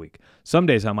 days a week. Some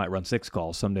days I might run 6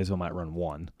 calls. Some days I might run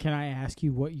 1. Can I ask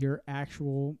you what your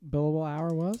actual billable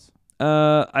hour was?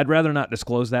 I'd rather not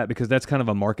disclose that because that's kind of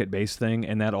a market-based thing,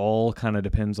 and that all kind of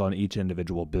depends on each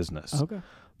individual business. Okay.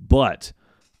 But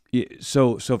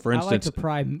so for instance, I like to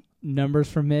pry numbers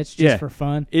from Mitch just for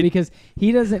fun because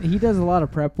he does a lot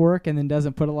of prep work and then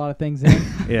doesn't put a lot of things in.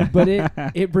 Yeah. But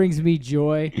it brings me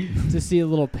joy to see a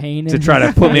little pain to try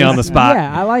to put me on the spot.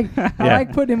 Yeah, I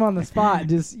like putting him on the spot.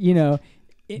 Just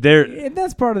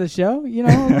that's part of the show. A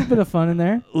little bit of fun in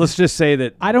there. Let's just say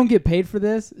that I don't get paid for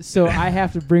this, so I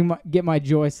have to get my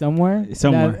joy somewhere.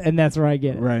 And that's where I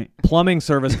get it. Right. Plumbing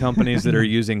service companies that are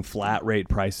using flat rate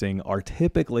pricing are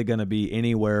typically going to be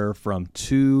anywhere from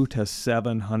 $200 to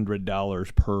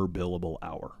 $700 per billable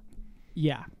hour.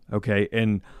 Yeah. Okay,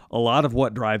 and a lot of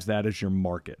what drives that is your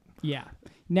market. Yeah.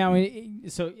 Now, when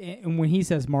he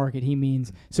says market, he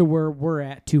means we're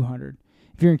at 200.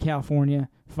 If you're in California,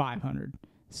 500.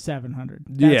 700.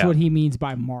 That's what he means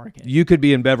by market. You could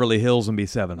be in Beverly Hills and be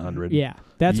 700. Yeah,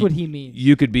 that's what he means.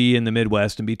 You could be in the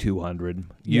Midwest and be 200.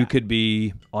 You could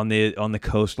be on the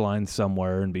coastline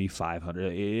somewhere and be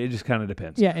 500. It just kind of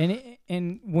depends. Yeah,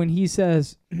 and when he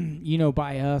says,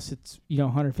 by us, it's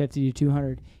 150 to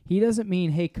 200. He doesn't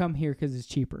mean, hey, come here because it's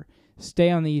cheaper. Stay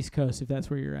on the East Coast if that's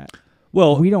where you're at.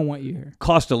 Well, we don't want you here.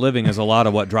 Cost of living is a lot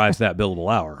of what drives that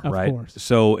billable hour, right? Of course.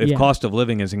 So if cost of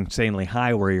living is insanely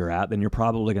high where you're at, then you're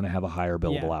probably going to have a higher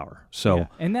billable hour. So,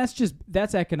 and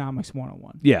that's economics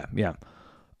 101. Yeah.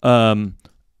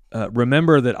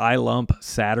 Remember that I lump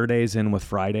Saturdays in with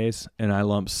Fridays and I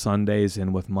lump Sundays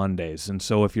in with Mondays. And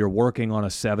so if you're working on a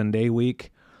 7-day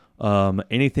week,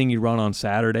 anything you run on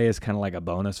Saturday is kind of like a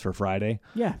bonus for Friday.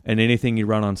 Yeah. And anything you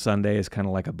run on Sunday is kind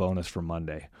of like a bonus for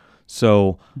Monday.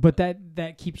 So, but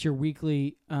that keeps your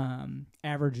weekly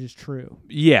averages true.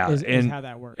 Yeah, is how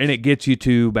that works, and it gets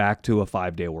you back to a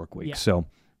 5-day work week. Yeah. So,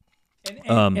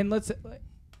 and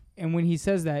when he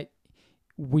says that,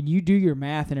 when you do your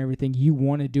math and everything, you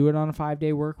want to do it on a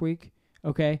 5-day work week.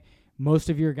 Okay, most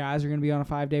of your guys are going to be on a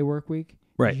 5-day work week.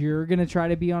 Right. You're going to try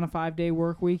to be on a 5-day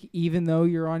work week, even though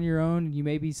you're on your own and you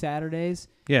may be Saturdays.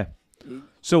 Yeah.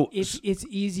 So it's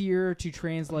easier to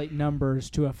translate numbers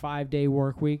to a 5-day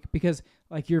work week because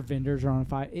like your vendors are on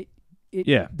 5.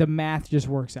 The math just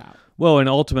works out. Well, and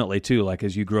ultimately too, like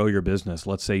as you grow your business,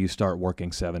 let's say you start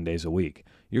working 7 days a week,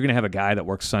 you're going to have a guy that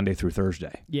works Sunday through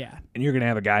Thursday. Yeah. And you're going to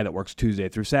have a guy that works Tuesday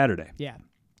through Saturday. Yeah.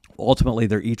 Ultimately,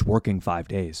 they're each working 5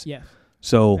 days. Yeah.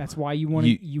 So that's why you want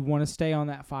to stay on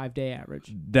that 5-day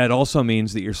average. That also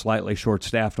means that you're slightly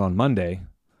short-staffed on Monday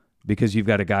because you've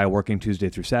got a guy working Tuesday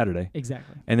through Saturday.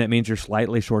 Exactly. And that means you're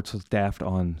slightly short-staffed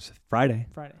on Friday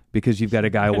because you've got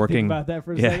a guy working think about that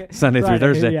for a second. Sunday Friday, through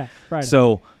Thursday. Yeah, Friday.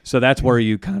 So that's where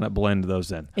you kind of blend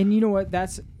those in. And you know what?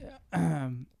 That's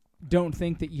don't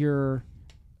think that you're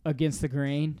against the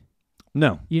grain.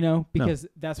 No. Because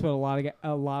that's what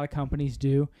a lot of companies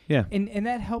do. Yeah. And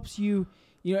that helps you.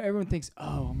 Everyone thinks,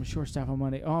 "Oh, I'm short staff on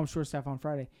Monday. Oh, I'm short staff on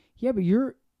Friday." Yeah, but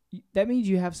that means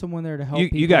you have someone there to help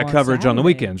people. You got coverage Saturday, on the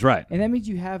weekends, right? And that means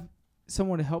you have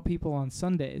someone to help people on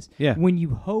Sundays. Yeah. When you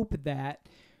hope that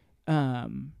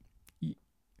the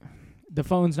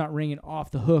phone's not ringing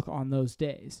off the hook on those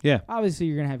days. Yeah. Obviously,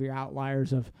 you're going to have your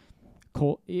outliers of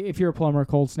cold. If you're a plumber,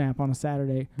 cold snap on a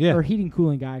Saturday. Yeah. Or heating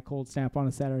cooling guy, cold snap on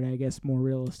a Saturday. I guess more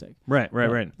realistic. Right.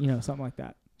 Something like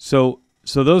that.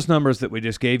 So those numbers that we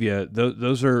just gave you,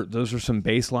 those are some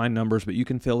baseline numbers, but you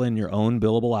can fill in your own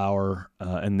billable hour,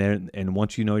 and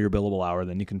once you know your billable hour,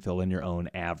 then you can fill in your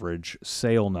own average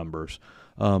sale numbers.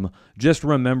 Just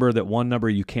remember that one number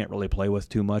you can't really play with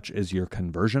too much is your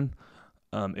conversion.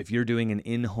 If you're doing an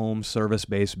in-home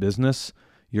service-based business,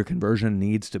 your conversion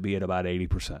needs to be at about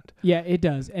 80%. Yeah, it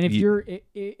does. And if you're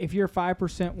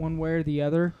 5% one way or the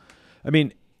other, I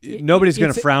mean. Nobody's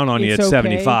going to frown on you at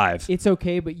 75. It's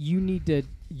okay, but you need to.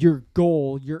 Your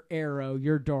goal, your arrow,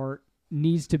 your dart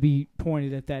needs to be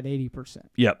pointed at that 80%.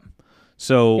 Yep.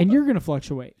 So and you're going to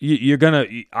fluctuate. You're gonna.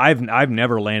 I've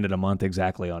never landed a month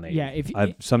exactly on 80. Yeah.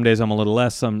 Some days I'm a little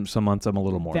less. Some months I'm a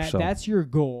little more. That's your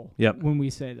goal. Yep. When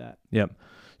we say that. Yep.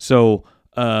 So.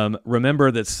 Remember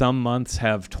that some months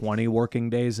have 20 working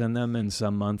days in them and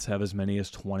some months have as many as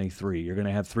 23. You're going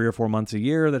to have 3 or 4 months a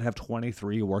year that have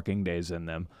 23 working days in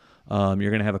them. You're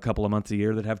going to have a couple of months a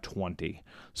year that have 20.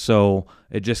 So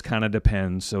it just kind of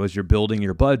depends. So as you're building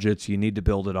your budgets, you need to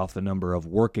build it off the number of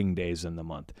working days in the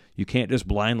month. You can't just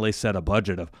blindly set a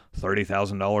budget of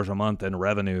 $30,000 a month in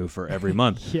revenue for every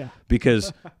month. Yeah.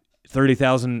 Because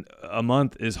 $30,000 a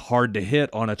month is hard to hit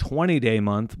on a 20-day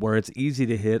month, where it's easy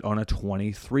to hit on a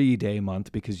 23-day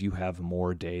month because you have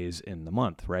more days in the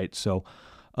month, right? So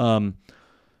now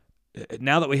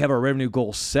that we have our revenue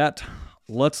goal set,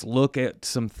 let's look at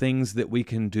some things that we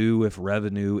can do if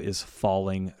revenue is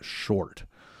falling short.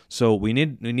 So we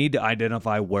need to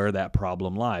identify where that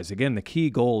problem lies. Again, the key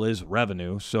goal is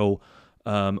revenue, so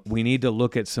we need to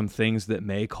look at some things that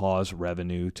may cause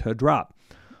revenue to drop.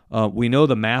 We know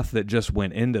the math that just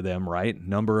went into them, right?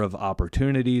 Number of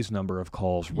opportunities, number of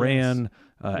calls ran,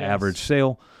 average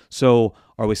sale. So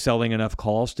are we selling enough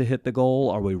calls to hit the goal?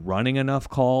 Are we running enough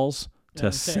calls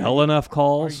to sell enough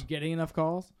calls? Are you getting enough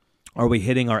calls? Are we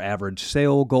hitting our average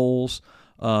sale goals?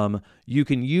 You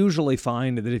can usually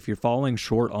find that if you're falling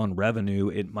short on revenue,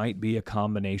 it might be a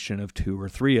combination of 2 or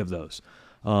 3 of those.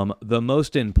 The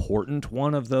most important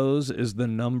one of those is the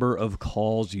number of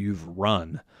calls you've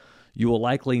run. You will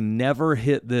likely never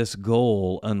hit this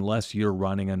goal unless you're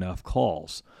running enough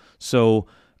calls. So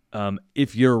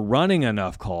if you're running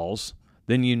enough calls,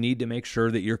 then you need to make sure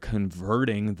that you're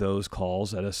converting those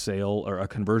calls at a sale or a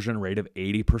conversion rate of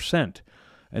 80%.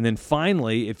 And then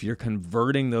finally, if you're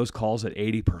converting those calls at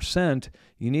 80%,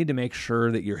 you need to make sure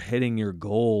that you're hitting your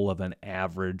goal of an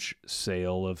average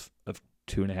sale of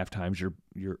 2.5 times your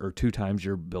or 2 times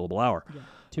your billable hour. Yeah.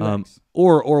 2x.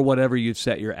 Or whatever you've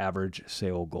set your average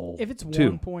sale goal. If it's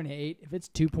 1.8, if it's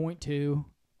 2.2,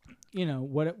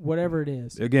 whatever it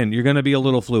is. Again, you're going to be a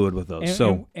little fluid with those.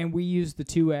 And we use the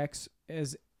 2x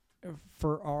as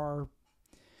for our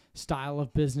style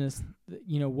of business.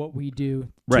 What we do.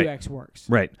 2x works.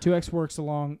 Right. 2x works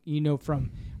along.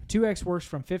 From 2x works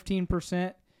from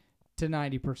 15% to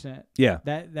 90%. Yeah.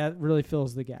 That really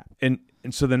fills the gap. And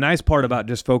so the nice part about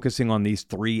just focusing on these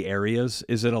 3 areas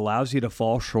is it allows you to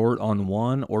fall short on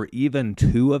 1 or even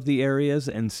 2 of the areas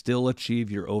and still achieve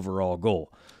your overall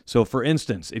goal. So for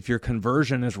instance, if your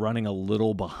conversion is running a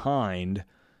little behind,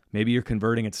 maybe you're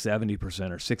converting at 70%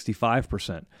 or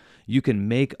 65%, you can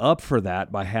make up for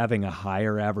that by having a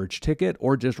higher average ticket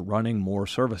or just running more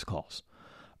service calls.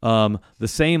 The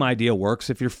same idea works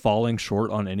if you're falling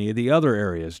short on any of the other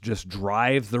areas. Just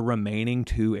drive the remaining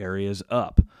 2 areas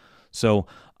up. So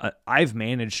I've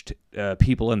managed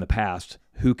people in the past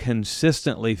who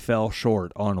consistently fell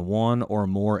short on one or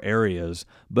more areas,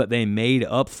 but they made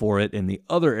up for it in the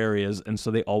other areas, and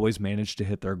so they always managed to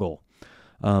hit their goal.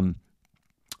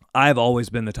 I've always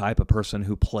been the type of person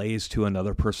who plays to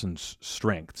another person's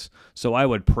strengths. So I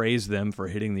would praise them for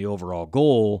hitting the overall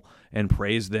goal and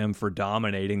praise them for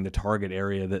dominating the target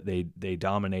area that they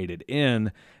dominated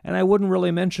in, and I wouldn't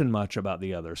really mention much about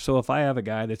the others. So if I have a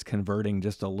guy that's converting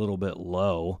just a little bit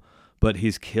low, but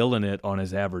he's killing it on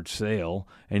his average sale,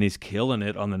 and he's killing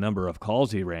it on the number of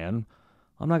calls he ran,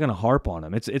 I'm not going to harp on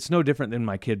him. It's no different than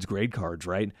my kids' grade cards,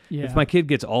 right? Yeah. If my kid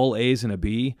gets all A's and a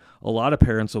B, a lot of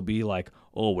parents will be like,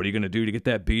 oh, what are you going to do to get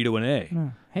that B to an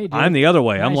A? Hey, dude, I'm the other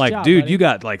way. Nice I'm like, job, dude, buddy. You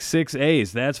got like 6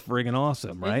 A's. That's friggin'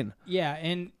 awesome, right?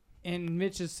 And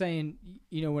Mitch is saying,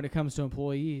 when it comes to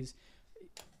employees,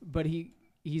 but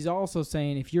he's also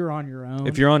saying if you're on your own.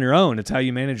 If you're on your own, it's how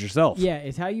you manage yourself. Yeah,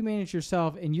 it's how you manage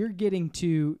yourself, and you're getting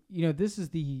to, this is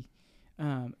the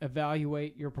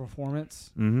evaluate your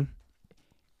performance. Mm-hmm.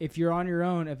 If you're on your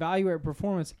own, evaluate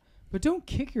performance, but don't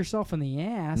kick yourself in the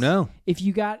ass. No. If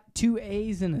you got 2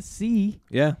 A's and a C,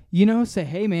 yeah, say,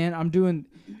 hey man, I'm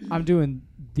doing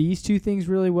these 2 things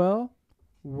really well.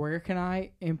 Where can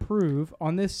I improve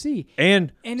on this C?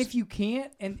 And if you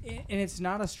can't, and it's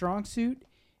not a strong suit,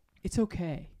 it's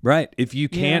okay. Right. If you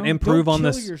can't improve on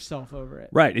this, don't kill yourself over it.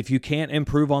 Right. If you can't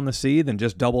improve on the C, then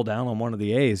just double down on one of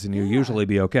the A's, and you'll usually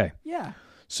be okay. Yeah.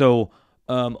 So.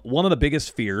 One of the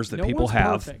biggest fears that people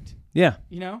have, perfect. Yeah,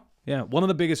 yeah, one of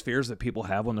the biggest fears that people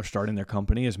have when they're starting their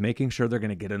company is making sure they're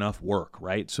going to get enough work,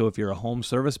 right? So if you're a home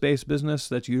service-based business,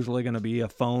 that's usually going to be a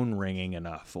phone ringing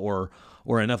enough, or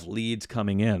enough leads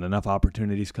coming in, enough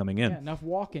opportunities coming in, enough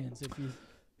walk-ins if you.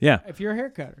 Yeah. If you're a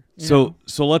hair cutter. So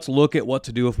let's look at what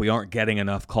to do if we aren't getting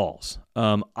enough calls.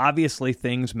 Obviously,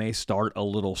 things may start a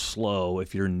little slow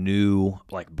if you're new,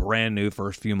 like brand new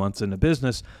first few months into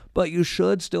business, but you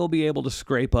should still be able to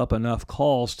scrape up enough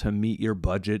calls to meet your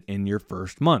budget in your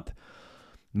first month.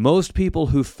 Most people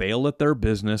who fail at their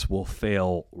business will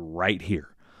fail right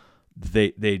here.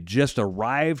 They just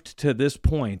arrived to this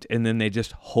point, and then they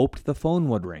just hoped the phone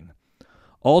would ring.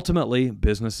 Ultimately,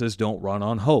 businesses don't run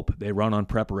on hope. They run on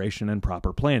preparation and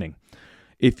proper planning.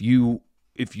 If you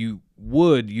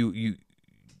would,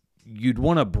 you'd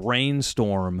want to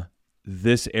brainstorm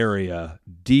this area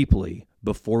deeply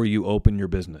before you open your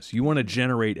business. You want to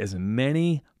generate as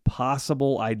many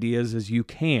possible ideas as you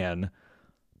can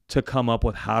to come up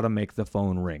with how to make the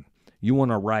phone ring. You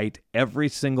want to write every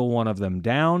single one of them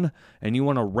down, and you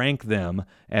want to rank them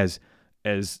as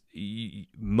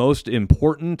most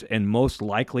important and most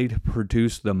likely to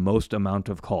produce the most amount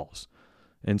of calls.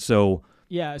 And so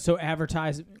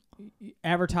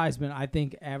advertisement, I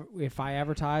think if I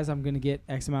advertise, I'm going to get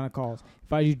X amount of calls.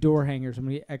 If I do door hangers, I'm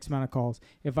going to get X amount of calls.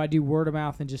 If I do word of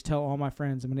mouth and just tell all my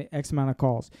friends, I'm going to get X amount of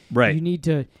calls. Right. You need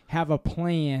to have a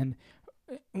plan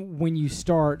when you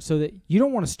start, so that you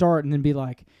don't want to start and then be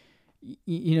like,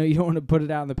 you don't want to put it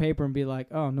out in the paper and be like,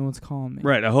 oh, no one's calling me.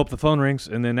 Right. I hope the phone rings,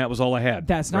 and then that was all I had.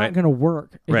 That's not going to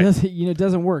work. It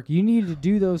doesn't work. You need to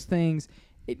do those things.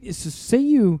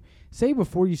 Say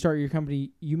before you start your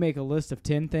company, you make a list of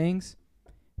 10 things.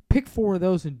 Pick 4 of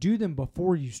those and do them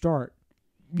before you start.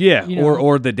 Yeah,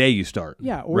 or the day you start.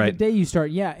 Yeah, or the day you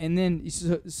start. Yeah, and then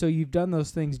so you've done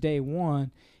those things day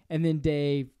 1, and then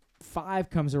day 5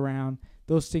 comes around.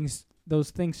 Those things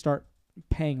start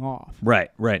paying off. Right.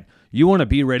 You want to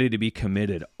be ready to be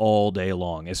committed all day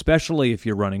long, especially if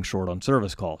you're running short on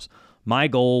service calls. My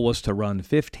goal was to run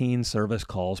 15 service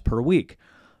calls per week.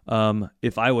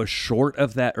 If I was short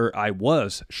of that, or I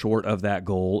was short of that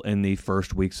goal in the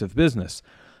first weeks of business,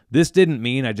 this didn't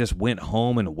mean I just went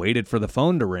home and waited for the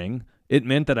phone to ring. It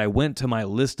meant that I went to my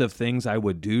list of things I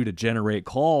would do to generate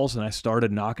calls, and I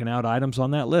started knocking out items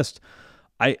on that list.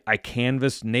 I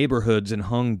canvassed neighborhoods and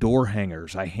hung door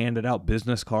hangers. I handed out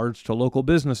business cards to local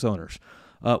business owners.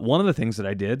 One of the things that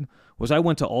I did was I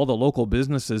went to all the local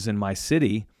businesses in my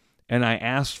city, and I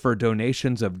asked for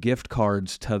donations of gift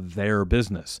cards to their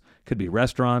business. Could be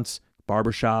restaurants,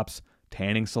 barbershops,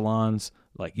 tanning salons,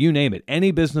 like you name it. Any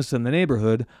business in the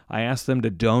neighborhood, I asked them to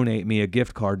donate me a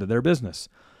gift card to their business.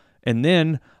 And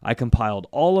then I compiled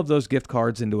all of those gift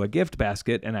cards into a gift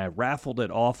basket, and I raffled it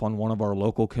off on one of our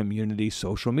local community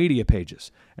social media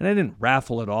pages. And I didn't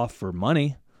raffle it off for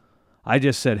money. I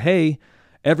just said, hey,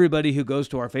 everybody who goes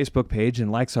to our Facebook page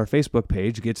and likes our Facebook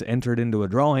page gets entered into a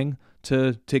drawing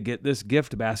to get this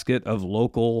gift basket of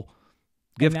local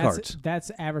gift cards. That's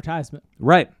advertisement.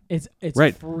 Right. It's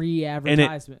right. Free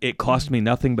advertisement. And it cost me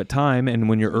nothing but time, and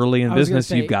when you're early in business,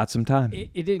 you've got some time.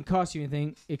 It didn't cost you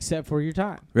anything except for your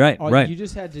time. Right. You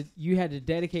just had to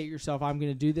dedicate yourself. I'm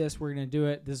going to do this. We're going to do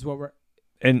it. This is what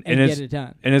and get it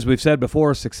done. And as we've said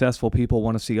before, successful people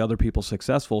want to see other people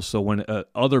successful. So when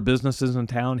other businesses in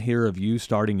town hear of you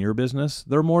starting your business,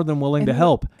 they're more than willing to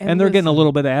help. And they're getting a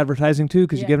little bit of advertising too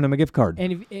because you're giving them a gift card.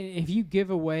 And if you give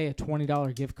away a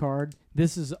 $20 gift card,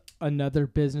 this is another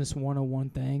business 101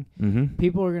 thing. Mm-hmm.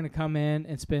 People are going to come in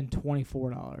and spend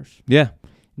 $24. Yeah.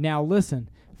 Now listen,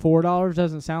 $4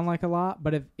 doesn't sound like a lot,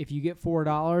 but if you get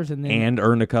 $4 and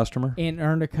earned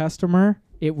a customer,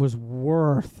 it was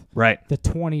worth right the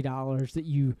 $20 that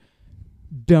you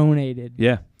donated.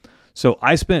 Yeah. So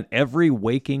I spent every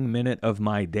waking minute of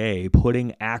my day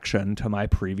putting action to my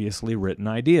previously written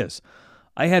ideas.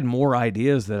 I had more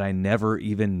ideas that I never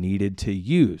even needed to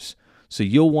use. So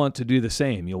you'll want to do the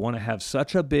same. You'll want to have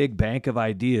such a big bank of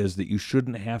ideas that you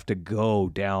shouldn't have to go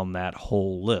down that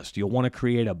whole list. You'll want to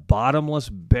create a bottomless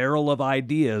barrel of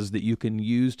ideas that you can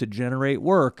use to generate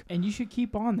work. And you should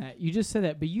keep on that. You just said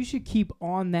that, but you should keep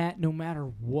on that no matter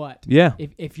what. Yeah.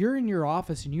 If you're in your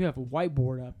office and you have a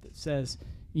whiteboard up that says,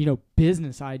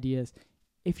 business ideas,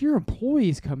 if your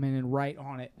employees come in and write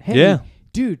on it, hey,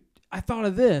 dude, I thought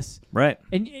of this. Right.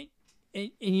 And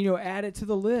add it to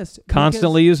the list.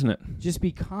 Constantly using it. Just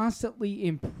be constantly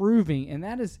improving. And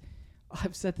that is,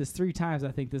 I've said this 3 times,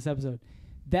 I think, this episode.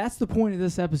 That's the point of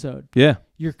this episode. Yeah.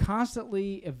 You're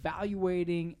constantly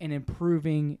evaluating and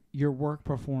improving your work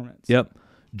performance. Yep.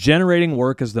 Generating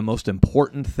work is the most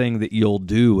important thing that you'll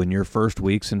do in your first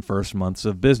weeks and first months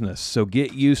of business. So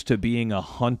get used to being a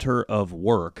hunter of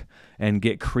work and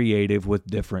get creative with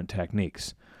different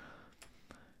techniques.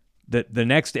 The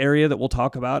next area that we'll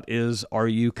talk about is, are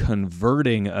you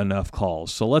converting enough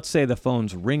calls? So let's say the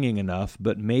phone's ringing enough,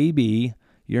 but maybe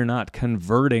you're not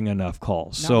converting enough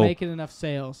calls. Not making enough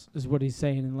sales is what he's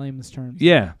saying in layman's terms.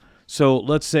 Yeah. So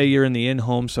let's say you're in the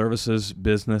in-home services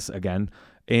business again,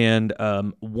 and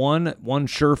one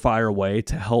surefire way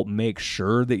to help make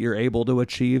sure that you're able to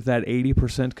achieve that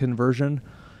 80% conversion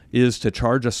is to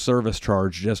charge a service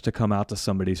charge just to come out to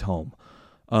somebody's home.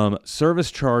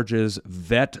 Service charges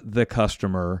vet the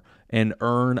customer and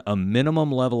earn a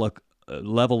minimum level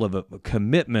of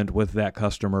commitment with that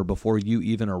customer before you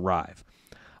even arrive.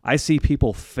 I see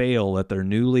people fail at their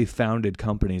newly founded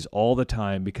companies all the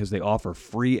time because they offer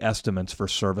free estimates for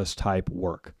service type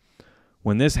work.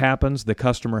 When this happens, the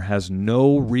customer has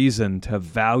no reason to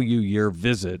value your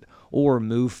visit or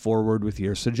move forward with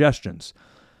your suggestions.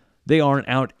 They aren't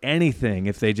out anything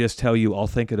if they just tell you, I'll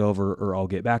think it over or I'll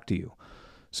get back to you.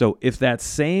 So if that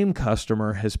same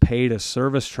customer has paid a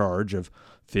service charge of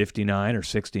 $59 or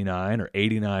 $69 or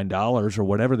 $89 or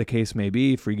whatever the case may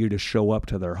be for you to show up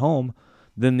to their home,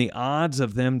 then the odds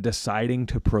of them deciding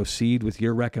to proceed with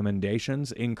your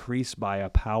recommendations increase by a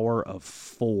power of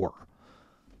 4.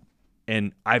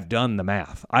 And I've done the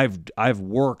math. I've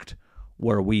worked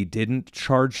where we didn't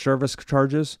charge service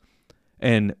charges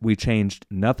and we changed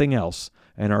nothing else,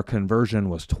 and our conversion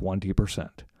was 20%.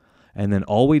 And then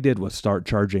all we did was start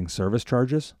charging service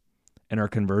charges, and our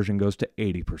conversion goes to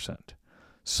 80%.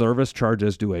 Service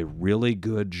charges do a really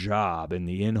good job in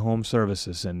the in-home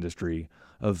services industry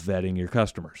of vetting your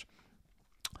customers.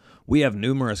 We have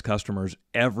numerous customers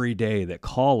every day that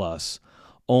call us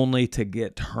only to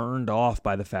get turned off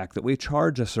by the fact that we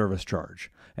charge a service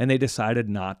charge, and they decided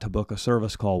not to book a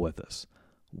service call with us.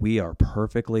 We are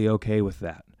perfectly okay with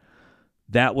that.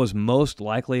 That was most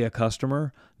likely a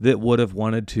customer that would have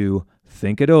wanted to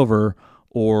think it over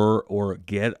or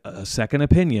get a second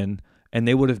opinion, and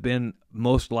they would have been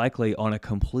most likely on a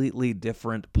completely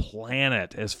different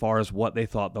planet as far as what they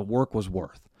thought the work was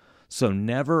worth. So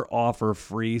never offer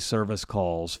free service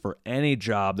calls for any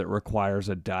job that requires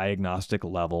a diagnostic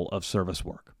level of service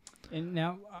work. And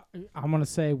now I'm going to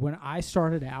say, when I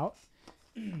started out,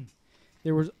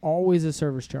 there was always a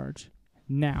service charge.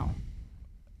 Now,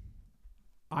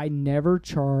 I never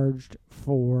charged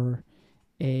for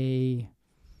I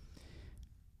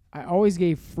always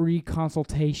gave free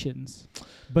consultations,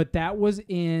 but that was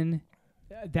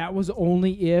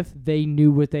only if they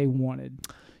knew what they wanted.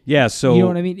 Yeah, so you know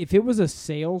what I mean? If it was a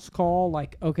sales call,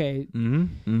 like, okay,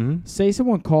 say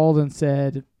someone called and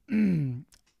said,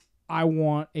 I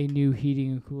want a new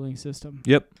heating and cooling system.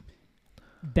 Yep.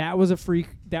 That was a free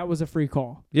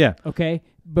call. Yeah. Okay.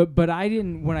 But I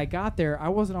didn't, when I got there, I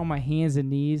wasn't on my hands and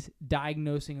knees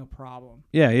diagnosing a problem.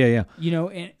 Yeah. You know,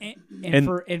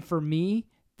 and for me,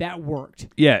 that worked.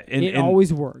 Yeah. It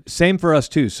always worked. Same for us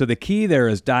too. So the key there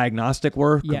is diagnostic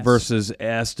work versus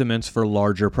estimates for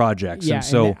larger projects. Yeah. And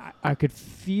so I could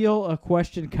feel a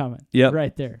question coming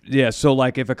right there. Yeah. So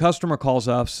like if a customer calls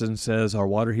us and says our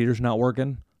water heater's not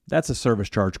working, That's a service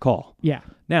charge call. Yeah.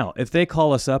 Now, if they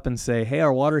call us up and say, hey,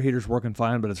 our water heater's working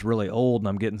fine, but it's really old and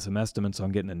I'm getting some estimates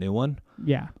on getting a new one.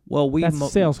 Yeah. Well, that's a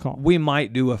sales call. We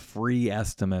might do a free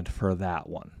estimate for that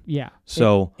one. Yeah.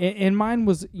 So, and mine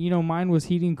was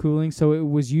heating and cooling. So it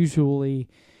was usually,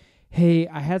 hey,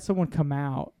 I had someone come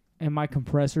out and my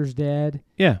compressor's dead.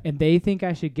 Yeah. And they think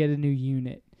I should get a new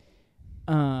unit.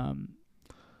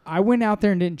 I went out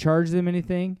there and didn't charge them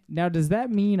anything. Now, does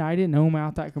that mean I didn't ohm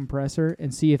out that compressor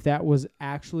and see if that was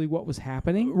actually what was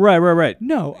happening? Right.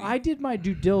 No, I did my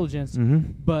due diligence,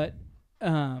 but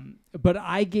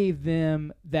I gave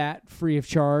them that free of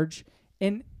charge.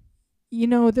 And,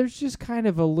 there's just kind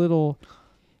of a little...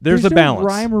 There's a balance.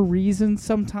 Rhyme or reason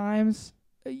sometimes,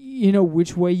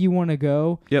 which way you want to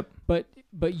go. Yep.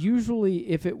 But usually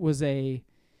if it was and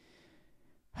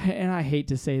I hate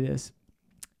to say this,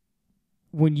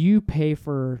 when you pay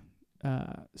for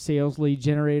sales lead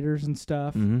generators and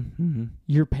stuff,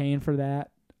 you're paying for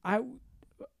that.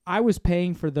 I was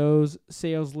paying for those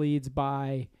sales leads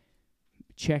by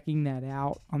checking that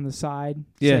out on the side.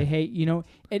 Yeah. Say, hey,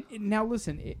 and now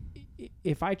listen,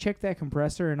 if I checked that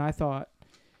compressor and I thought,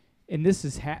 and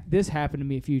this happened to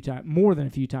me a few times, more than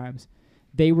a few times,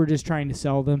 they were just trying to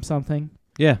sell them something.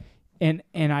 Yeah. And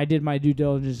I did my due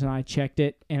diligence and I checked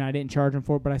it and I didn't charge them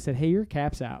for it, but I said, hey, your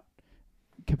cap's out.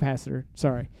 Capacitor,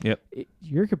 sorry. Yep.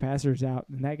 Your capacitor's out,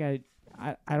 and that guy,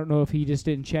 I don't know if he just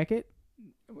didn't check it.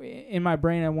 In my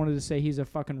brain, I wanted to say he's a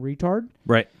fucking retard.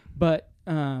 Right. But,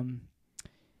 I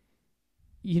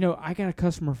got a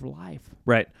customer for life.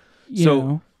 Right.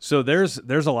 So there's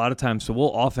a lot of times, so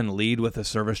we'll often lead with a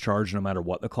service charge no matter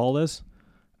what the call is.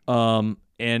 And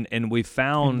we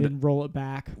found... And then roll it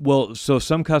back. Well, so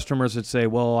some customers would say,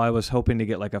 well, I was hoping to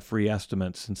get like a free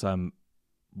estimate since I'm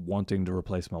wanting to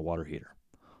replace my water heater,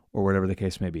 or whatever the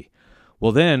case may be.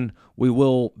 Well, then we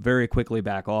will very quickly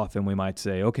back off and we might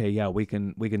say, okay, yeah, we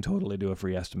can totally do a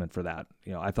free estimate for that.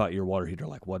 I thought your water heater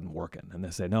wasn't working. And they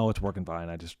say, no, it's working fine.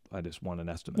 I just want an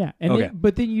estimate. Yeah. And okay.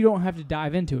 But then you don't have to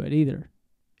dive into it either.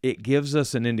 It gives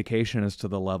us an indication as to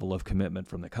the level of commitment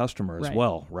from the customer as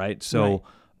well. Right. So,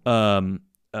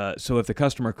 so if the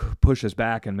customer pushes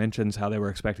back and mentions how they were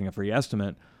expecting a free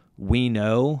estimate, we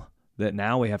know that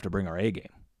now we have to bring our A game.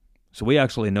 So we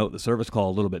actually note the service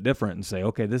call a little bit different and say,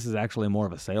 okay, this is actually more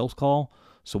of a sales call.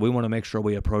 So we want to make sure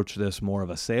we approach this more of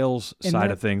a sales side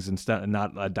of things instead,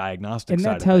 not a diagnostic side of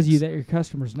things. And that tells you that your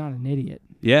customer's not an idiot.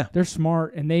 Yeah. They're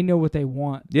smart and they know what they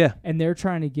want. Yeah. And they're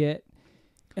trying to get,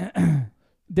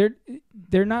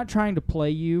 they're not trying to play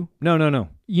you. No.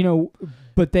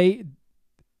 But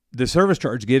the service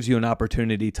charge gives you an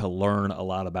opportunity to learn a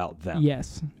lot about them.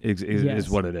 Yes. Is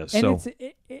what it is. And, so.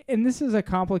 And this is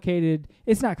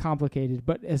it's not complicated,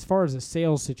 but as far as a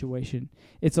sales situation,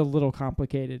 it's a little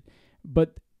complicated.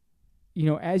 But,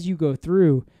 as you go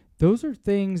through, those are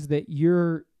things that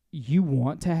you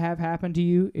want to have happen to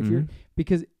you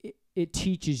because it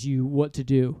teaches you what to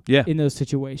do in those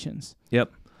situations.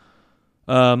 Yep.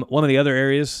 One of the other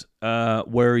areas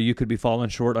where you could be falling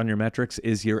short on your metrics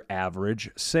is your average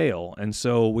sale. And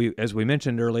so as we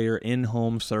mentioned earlier,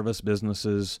 in-home service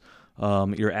businesses,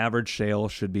 your average sale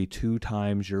should be 2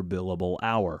 times your billable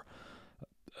hour.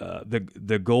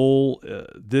 The goal,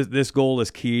 this goal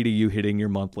is key to you hitting your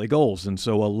monthly goals. And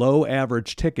so a low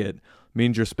average ticket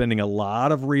means you're spending a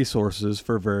lot of resources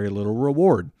for very little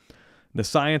reward. The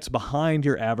science behind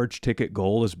your average ticket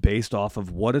goal is based off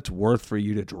of what it's worth for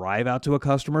you to drive out to a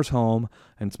customer's home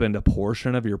and spend a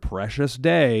portion of your precious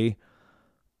day.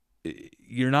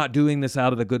 You're not doing this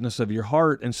out of the goodness of your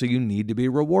heart, and so you need to be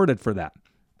rewarded for that.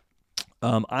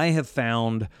 I have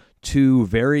found 2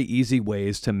 very easy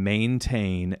ways to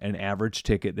maintain an average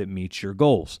ticket that meets your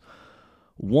goals.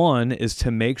 One is to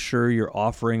make sure you're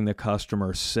offering the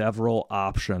customer several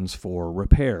options for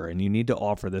repair, and you need to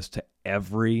offer this to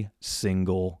every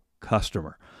single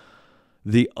customer.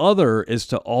 The other is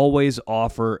to always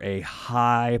offer a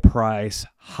high price,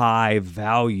 high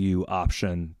value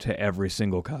option to every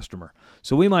single customer.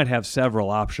 So we might have several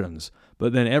options,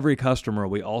 but then every customer,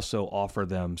 we also offer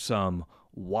them some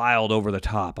wild over the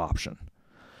top option.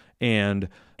 And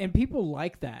people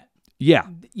like that. Yeah.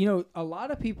 A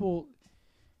lot of people,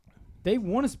 they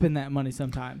want to spend that money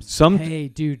sometimes. Hey,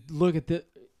 dude, look at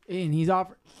and he's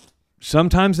offering.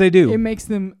 Sometimes they do. It makes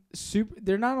them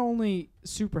they're not only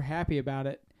super happy about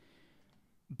it,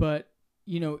 but,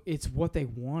 it's what they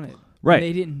wanted. Right. And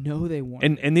they didn't know they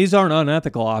wanted. And these aren't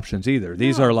unethical options either.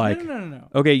 These are like, no.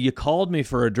 Okay, you called me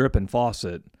for a dripping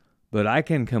faucet, but I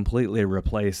can completely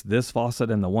replace this faucet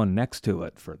and the one next to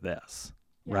it for this,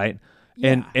 right?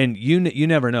 Yeah. And you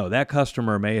never know. That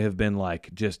customer may have been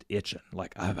like just itching.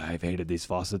 Like I've hated these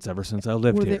faucets ever since I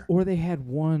lived here. Or they had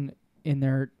one in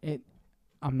their.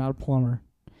 I'm not a plumber.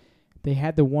 They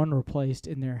had the one replaced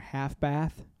in their half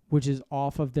bath, which is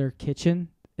off of their kitchen,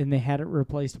 and they had it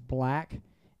replaced black.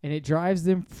 And it drives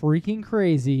them freaking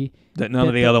crazy that none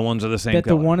of the other ones are the same color.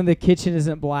 the one in the kitchen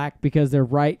isn't black because they're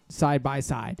right side by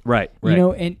side. Right. You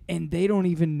know, and they don't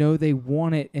even know they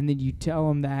want it, and then you tell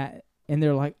them that, and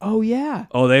they're like, "Oh yeah,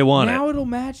 oh they want now it. It'll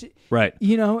match it." Right.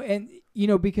 You know, and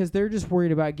because they're just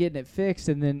worried about getting it fixed,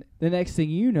 and then the next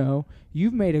thing you know,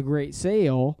 you've made a great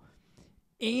sale,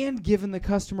 and given the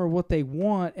customer what they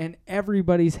want, and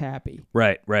everybody's happy.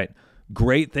 Right.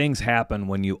 Great things happen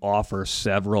when you offer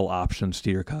several options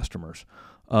to your customers.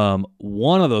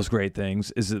 One of those great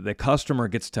things is that the customer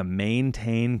gets to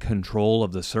maintain control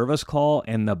of the service call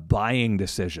and the buying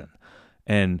decision.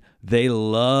 And they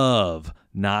love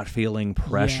not feeling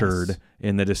pressured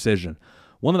in the decision.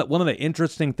 One of the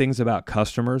interesting things about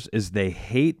customers is they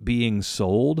hate being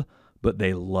sold, but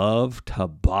they love to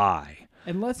buy.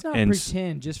 And let's not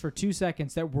pretend just for 2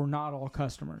 seconds that we're not all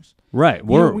customers. Right.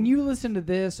 When you listen to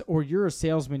this or you're a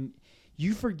salesman,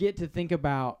 you forget to think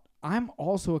about, I'm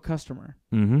also a customer.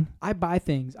 Mm-hmm. I buy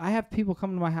things. I have people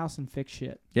come to my house and fix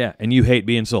shit. Yeah, and you hate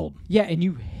being sold. Yeah, and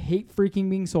you hate freaking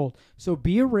being sold. So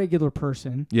be a regular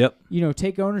person. Yep.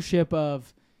 Take ownership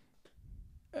of,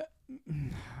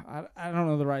 I don't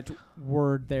know the right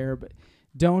word there, but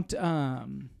don't,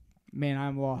 man,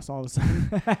 I'm lost all of a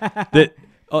sudden.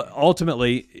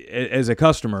 Ultimately, as a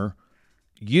customer,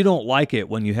 you don't like it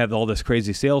when you have all this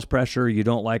crazy sales pressure. You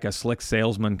don't like a slick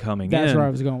salesman coming in. That's where I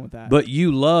was going with that. But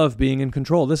you love being in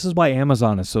control. This is why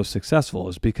Amazon is so successful,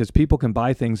 is because people can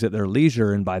buy things at their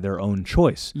leisure and by their own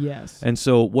choice. Yes. And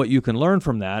so what you can learn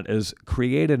from that is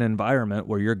create an environment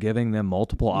where you're giving them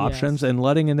multiple options and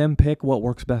letting them pick what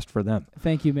works best for them.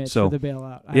 Thank you, Mitch, for the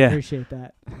bailout. I appreciate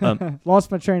that. Lost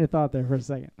my train of thought there for a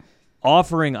second.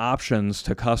 Offering options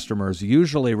to customers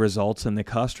usually results in the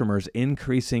customers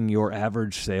increasing your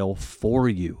average sale for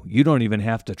you. You don't even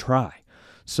have to try.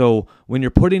 So when you're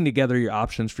putting together your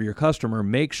options for your customer,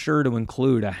 make sure to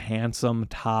include a handsome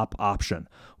top option,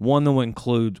 one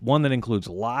that includes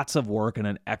lots of work and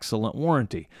an excellent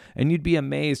warranty. And you'd be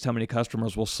amazed how many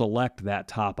customers will select that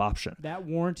top option. That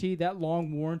warranty, that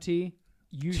long warranty,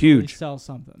 usually sells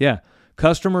something. Yeah.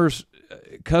 Customers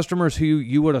who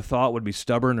you would have thought would be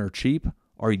stubborn or cheap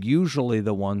are usually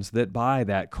the ones that buy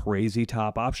that crazy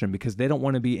top option because they don't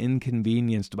want to be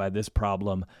inconvenienced by this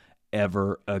problem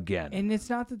ever again. And it's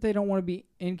not that they don't want to be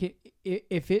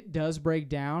if it does break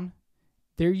down,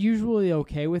 they're usually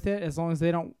okay with it as long as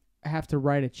they don't have to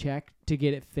write a check to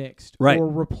get it fixed or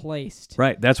replaced.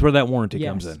 Right. That's where that warranty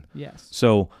comes in. Yes.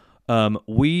 So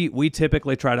we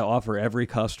typically try to offer every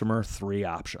customer 3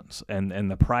 options,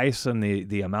 and the price and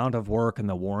the amount of work and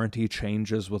the warranty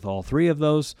changes with all 3 of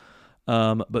those.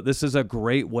 But this is a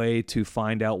great way to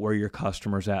find out where your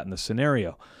customer's at in the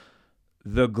scenario.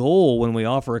 The goal when we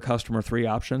offer a customer 3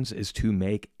 options is to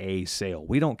make a sale.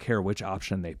 We don't care which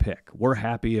option they pick. We're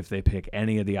happy if they pick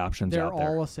any of the options out there.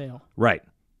 They're all a sale.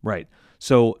 Right.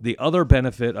 So the other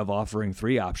benefit of offering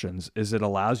 3 options is it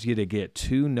allows you to get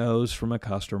 2 no's from a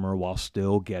customer while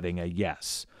still getting a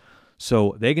yes.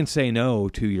 So they can say no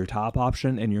to your top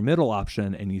option and your middle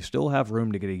option, and you still have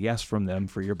room to get a yes from them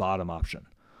for your bottom option.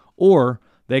 Or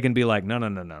they can be like,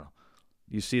 no.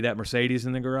 You see that Mercedes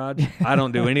in the garage? I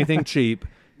don't do anything cheap.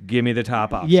 Give me the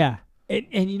top option. Yeah.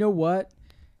 And you know what?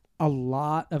 A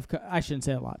lot of, I shouldn't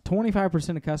say a lot,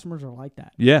 25% of customers are like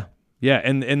that. Yeah. Yeah,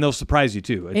 and they'll surprise you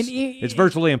too. It's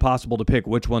virtually impossible to pick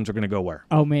which ones are going to go where.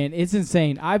 Oh man, it's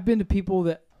insane. I've been to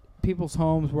people's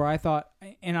homes where I thought,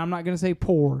 and I'm not going to say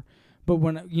poor, but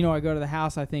when I go to the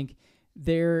house, I think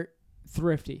they're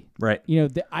thrifty. Right.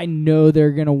 I know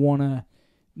they're going to want to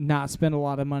not spend a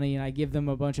lot of money, and I give them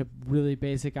a bunch of really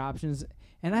basic options.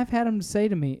 And I've had them say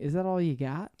to me, "Is that all you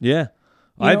got?" Yeah.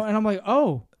 And I'm like,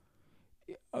 "Oh,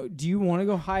 do you want to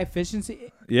go high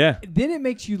efficiency?" Yeah. Then it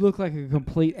makes you look like a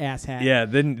complete asshat. Yeah.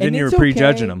 Then you're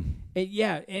prejudging them.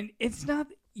 And it's not.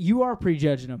 You are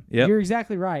prejudging them. Yep. You're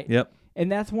exactly right. Yep.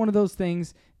 And that's one of those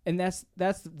things. And that's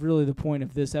really the point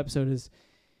of this episode is,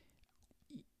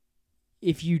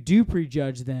 if you do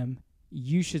prejudge them,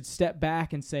 you should step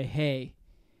back and say, "Hey,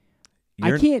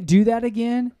 I can't do that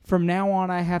again. From now on,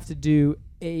 I have to do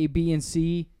A, B, and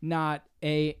C, not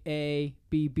A,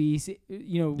 B, B, C.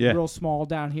 Real small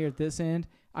down here at this end.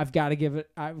 I've got to give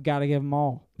them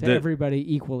all to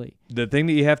everybody equally." The thing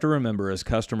that you have to remember is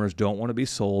customers don't want to be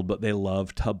sold, but they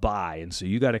love to buy. And so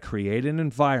you got to create an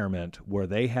environment where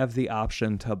they have the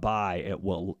option to buy at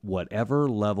whatever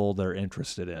level they're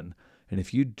interested in. And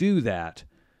if you do that,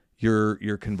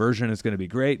 your conversion is going to be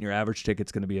great and your average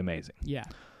ticket's going to be amazing. Yeah.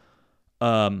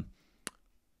 One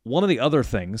of the other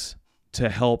things to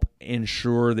help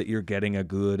ensure that you're getting a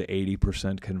good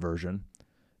 80% conversion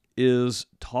is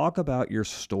talk about your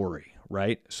story,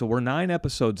 right? So we're 9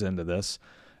 episodes into this,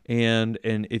 and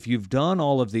if you've done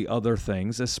all of the other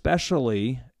things,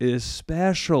 especially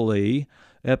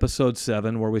episode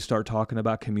 7 where we start talking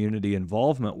about community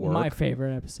involvement work. My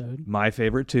favorite episode. My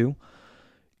favorite too.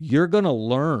 You're going to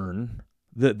learn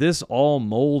that this all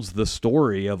molds the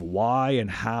story of why and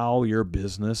how your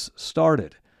business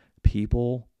started.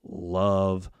 People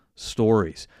love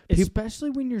stories.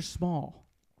 Especially when you're small.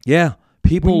 Yeah.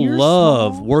 People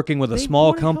love small, working with a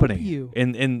small company.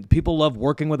 And people love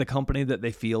working with a company that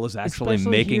they feel is actually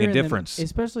making a difference.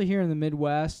 Especially here in the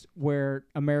Midwest where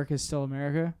America is still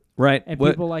America. Right. And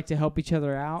people like to help each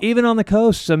other out. Even on the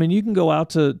coast. I mean, you can go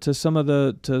out to some of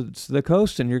the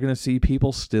coast and you're going to see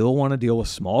people still want to deal with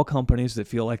small companies that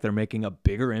feel like they're making a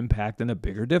bigger impact and a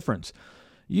bigger difference.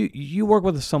 You work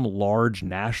with some large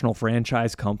national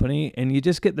franchise company and you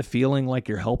just get the feeling like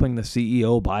you're helping the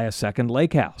CEO buy a second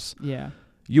lake house. Yeah.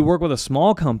 You work with a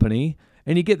small company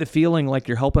and you get the feeling like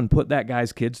you're helping put that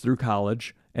guy's kids through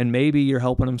college and maybe you're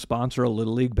helping him sponsor a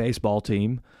little league baseball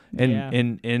team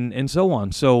and so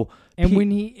on. So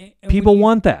people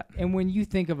want that. And when you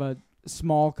think of a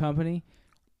small company,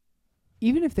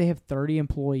 even if they have 30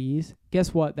 employees,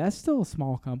 guess what? That's still a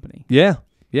small company. Yeah.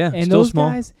 Yeah. And still those small.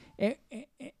 guys,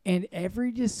 and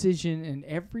every decision and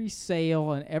every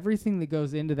sale and everything that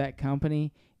goes into that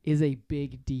company is a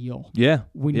big deal. Yeah.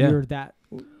 When you're that,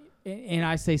 and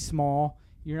I say small,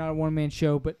 you're not a one-man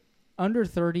show, but under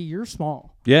 30, you're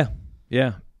small. Yeah.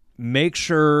 Yeah. Make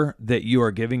sure that you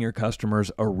are giving your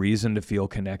customers a reason to feel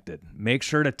connected. Make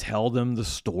sure to tell them the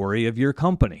story of your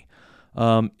company.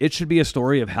 It should be a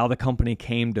story of how the company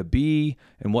came to be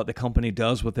and what the company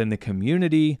does within the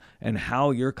community and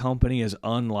how your company is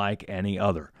unlike any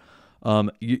other.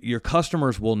 Your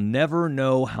customers will never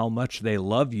know how much they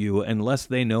love you unless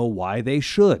they know why they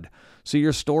should. So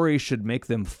your story should make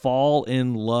them fall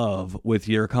in love with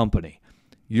your company.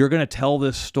 You're going to tell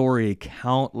this story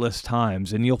countless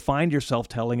times, and you'll find yourself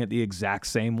telling it the exact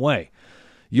same way.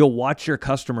 You'll watch your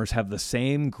customers have the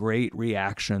same great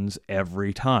reactions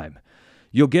every time.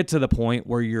 You'll get to the point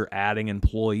where you're adding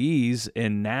employees,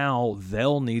 and now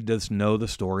they'll need to know the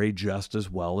story just as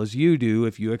well as you do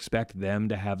if you expect them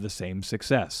to have the same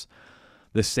success.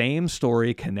 The same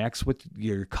story connects with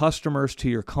your customers to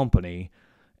your company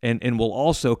and will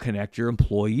also connect your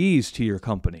employees to your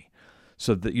company.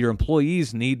 So that your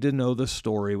employees need to know the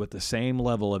story with the same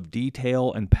level of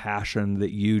detail and passion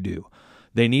that you do.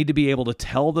 They need to be able to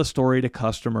tell the story to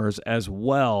customers as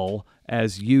well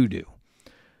as you do.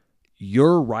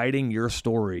 You're writing your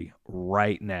story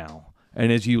right now.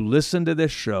 And as you listen to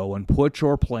this show and put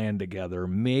your plan together,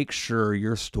 make sure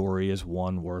your story is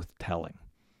one worth telling.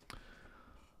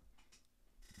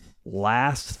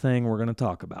 Last thing we're going to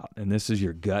talk about, and this is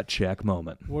your gut check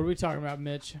moment. What are we talking about,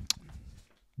 Mitch?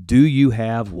 Do you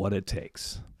have what it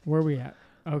takes? Where are we at?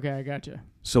 Okay, I got you.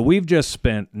 So we've just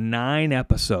spent 9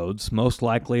 episodes. Most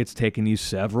likely it's taken you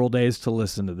several days to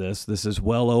listen to this. This is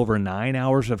well over 9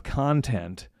 hours of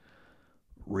content,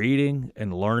 reading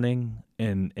and learning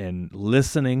and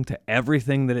listening to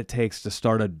everything that it takes to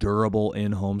start a durable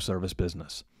in-home service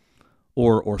business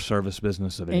or service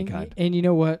business of any kind. And you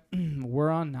know what? We're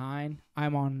on 9.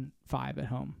 I'm on 5 at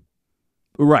home.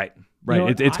 Right. You know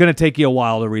it's going to take you a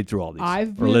while to read through all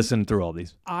these listen through all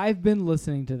these. I've been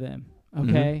listening to them,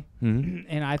 okay? Mm-hmm.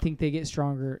 And I think they get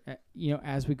stronger,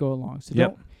 as we go along.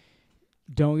 So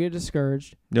don't get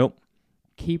discouraged. Nope.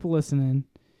 Keep listening.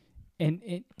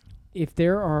 And if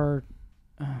there are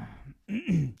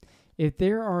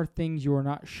things you are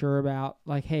not sure about,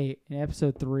 like, hey, in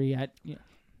episode 3,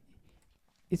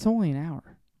 it's only an hour.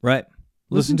 Right.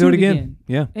 Listen to it again.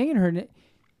 Yeah. Ain't heard it.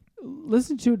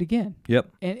 Listen to it again.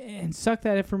 Yep. And suck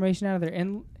that information out of there.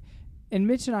 And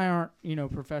Mitch and I aren't,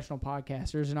 professional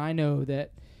podcasters, and I know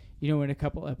that, in a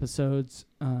couple episodes,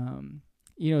 some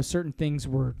things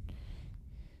were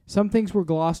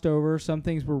glossed over, some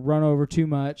things were run over too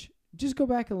much. Just go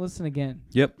back and listen again.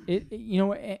 Yep.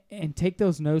 And take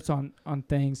those notes on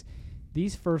things.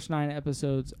 These first 9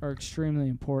 episodes are extremely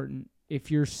important if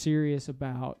you're serious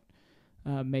about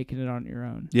making it on your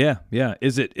own. Yeah.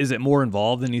 Is it more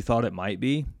involved than you thought it might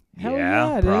be? Hell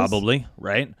yeah, it probably, is.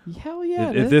 Right? Hell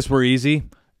yeah. If this were easy,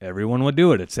 everyone would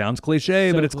do it. It sounds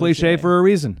cliche, but it's cliche for a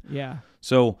reason. Yeah.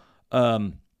 So,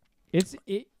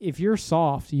 if you're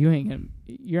soft, you're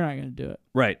not gonna do it.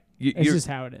 Right. It's just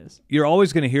how it is. You're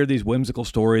always going to hear these whimsical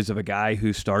stories of a guy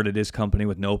who started his company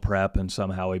with no prep and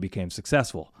somehow he became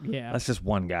successful. Yeah. That's just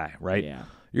one guy, right? Yeah.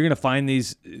 You're going to find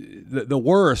these. The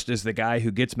worst is the guy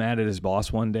who gets mad at his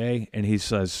boss one day and he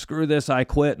says, screw this, I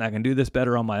quit and I can do this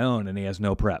better on my own, and he has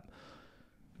no prep.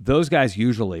 Those guys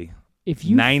usually,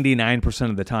 99%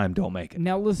 of the time, don't make it.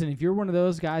 Now listen, if you're one of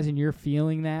those guys and you're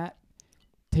feeling that,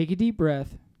 take a deep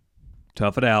breath.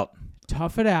 Tough it out.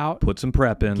 Put some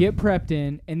prep in. Get prepped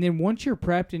in. And then once you're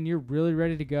prepped and you're really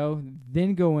ready to go,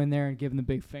 then go in there and give them the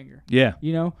big finger. Yeah.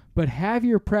 You know? But have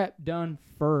your prep done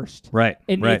first. Right.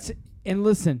 And right. And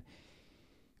listen,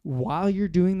 while you're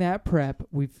doing that prep,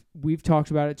 we've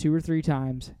talked about it 2 or 3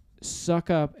 times, suck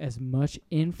up as much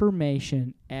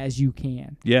information as you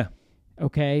can. Yeah.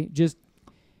 Okay? Just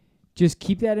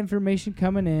keep that information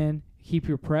coming in. Keep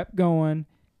your prep going.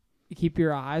 Keep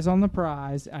your eyes on the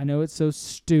prize. I know it's so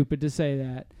stupid to say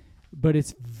that, but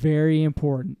it's very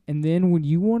important. And then when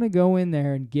you want to go in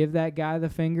there and give that guy the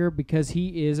finger because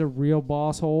he is a real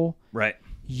boss hole, right,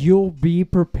 you'll be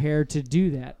prepared to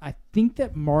do that. I think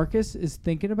that Marcus is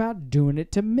thinking about doing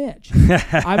it to Mitch.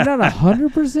 I'm not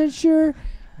 100% sure,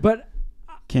 but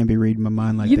can't be reading my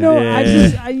mind like that.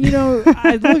 Yeah.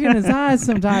 I look in his eyes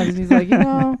sometimes, and he's like,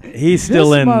 he's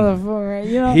still in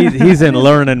motherfucker. He's in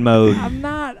learning mode.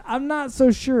 I'm not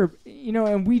so sure,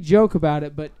 and we joke about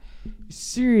it, but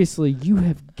seriously, you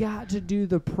have got to do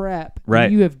the prep. Right.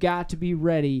 You have got to be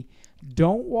ready.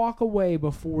 Don't walk away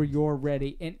before you're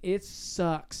ready, and it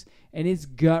sucks, and it's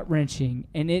gut wrenching,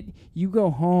 and you go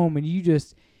home and you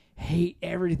just hate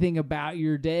everything about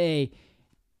your day.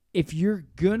 If you're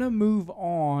going to move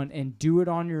on and do it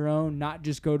on your own, not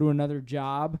just go to another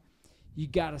job, you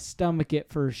got to stomach it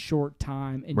for a short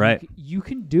time. And right. you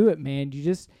can do it, man.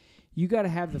 You got to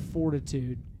have the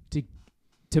fortitude to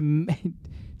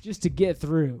just to get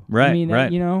through. Right, I mean,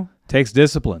 right. Takes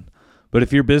discipline. But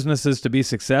if your business is to be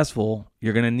successful,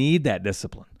 you're going to need that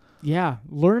discipline. Yeah,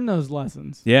 learn those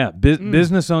lessons. Yeah,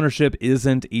 business ownership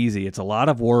isn't easy. It's a lot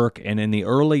of work, and in the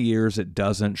early years, it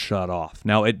doesn't shut off.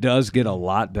 Now, it does get a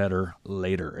lot better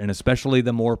later, and especially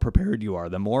the more prepared you are.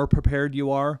 The more prepared you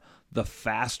are, the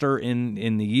faster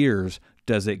in the years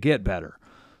does it get better.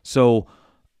 So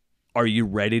are you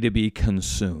ready to be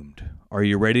consumed? Are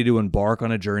you ready to embark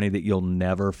on a journey that you'll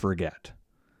never forget?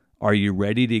 Are you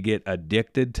ready to get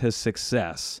addicted to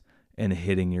success and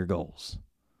hitting your goals?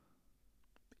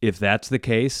 If that's the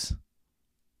case,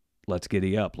 let's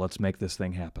giddy up. Let's make this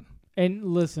thing happen. And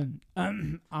listen,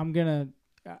 I'm going to,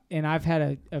 and I've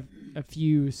had a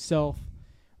few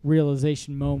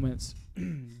self-realization moments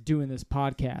doing this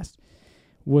podcast.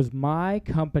 Was my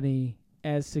company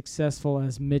as successful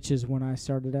as Mitch's when I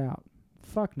started out?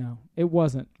 Fuck no, it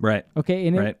wasn't. Right. Okay,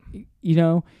 and right.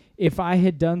 If I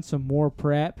had done some more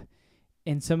prep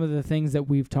and some of the things that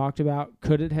we've talked about,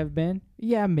 could it have been?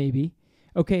 Yeah, maybe.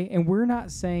 Okay, and we're not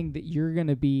saying that you're going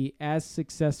to be as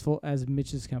successful as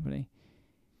Mitch's company.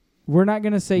 We're not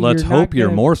going to say let's hope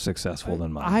you're more successful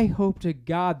than mine. I hope to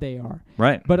God they are.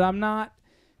 Right. But I'm not.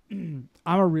 I'm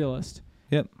a realist.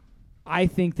 Yep. I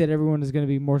think that everyone is going to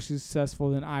be more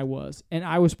successful than I was, and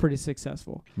I was pretty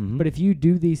successful. Mm-hmm. But if you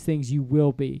do these things, you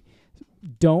will be.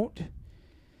 Don't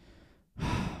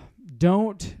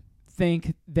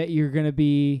think that you're going to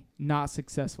be not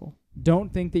successful.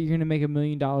 Don't think that you're going to make $1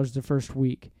 million the first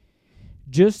week.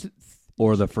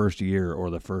 Or the first year or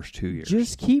the first 2 years.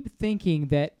 Just keep thinking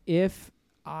that if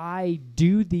I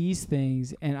do these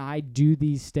things and I do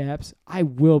these steps, I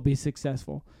will be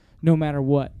successful no matter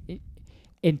what.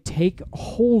 And take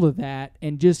hold of that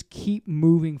and just keep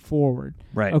moving forward.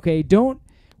 Right. Okay?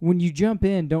 When you jump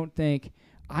in, don't think,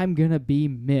 I'm going to be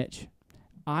Mitch.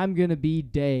 I'm going to be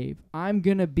Dave. I'm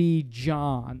going to be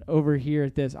John over here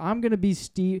at this. I'm going to be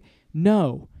Steve.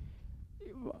 No.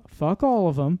 Fuck all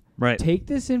of them. Right. Take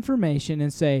this information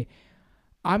and say,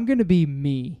 I'm going to be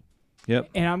me. Yep.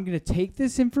 And I'm going to take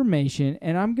this information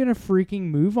and I'm going to freaking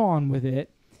move on with it.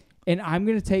 And I'm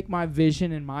going to take my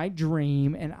vision and my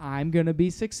dream and I'm going to be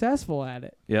successful at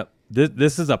it. Yep.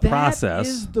 This is a process.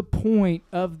 That is the point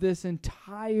of this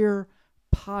entire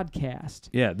podcast.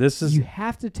 Yeah, you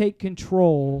have to take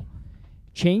control,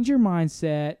 change your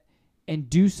mindset, and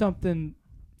do something,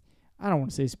 I don't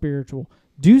want to say spiritual,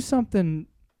 do something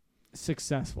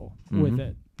successful with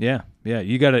it. Yeah.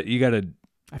 You gotta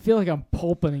I feel like I'm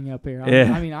pulpiting up here.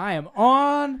 Yeah. I mean, I am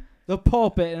on the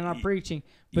pulpit and I'm preaching,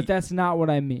 but that's not what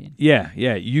I mean. Yeah.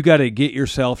 You got to get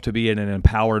yourself to be in an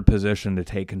empowered position to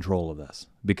take control of this.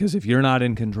 Because if you're not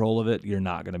in control of it, you're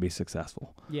not going to be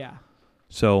successful. Yeah.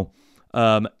 So,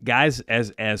 guys,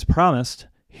 as promised,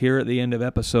 here at the end of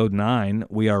episode 9,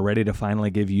 we are ready to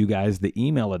finally give you guys the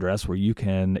email address where you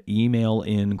can email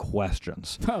in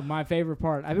questions. Oh, my favorite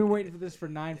part. I've been waiting for this for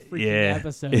 9 freaking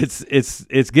episodes.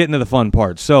 It's getting to the fun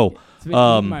part. So, it's been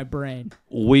eating my brain.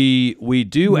 We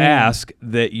do ask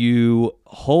that you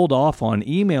hold off on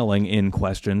emailing in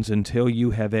questions until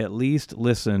you have at least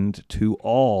listened to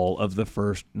all of the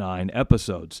first 9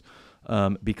 episodes.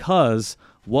 Because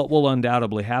what will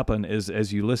undoubtedly happen is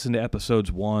as you listen to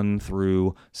episodes 1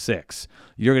 through 6,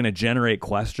 you're going to generate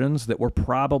questions that we're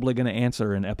probably going to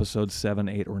answer in episodes 7,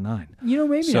 8, or 9.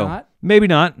 Maybe not. Maybe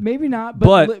not. Maybe not.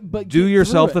 But do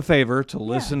yourself the favor to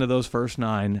listen to those first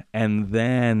 9 and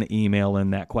then email in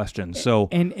that question. So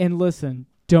and listen,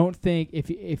 don't think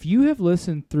if you have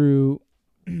listened through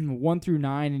 1 through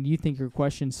 9 and you think your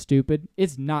question's stupid,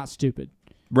 it's not stupid.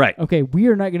 Right. Okay, we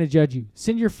are not going to judge you.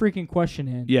 Send your freaking question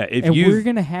in. Yeah, we're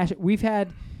going to hash it. We've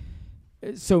had,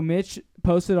 so Mitch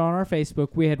posted on our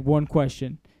Facebook, we had one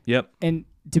question. Yep. And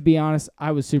to be honest,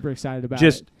 I was super excited about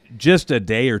it. Just a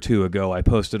day or two ago, I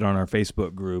posted on our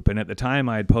Facebook group, and at the time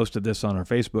I had posted this on our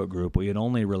Facebook group, we had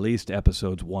only released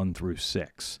episodes 1 through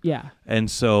 6. Yeah.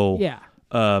 And so... Yeah.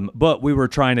 But we were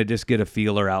trying to just get a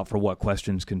feeler out for what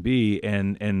questions can be,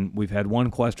 and we've had one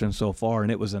question so far,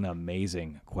 and it was an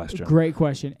amazing question. Great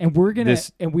question, and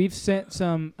we've sent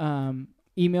some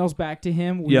emails back to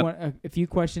him. We want a few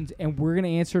questions, and we're gonna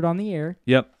answer it on the air.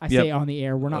 Yep. I say on the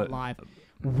air. We're not live.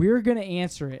 We're gonna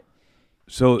answer it.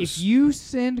 So if you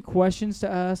send questions to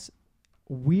us,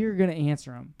 we're gonna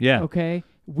answer them. Yeah. Okay.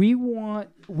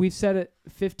 We've said it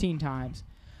 15 times.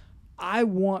 I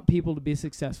want people to be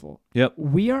successful. Yep.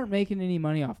 We aren't making any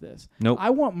money off this. Nope.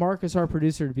 I want Marcus, our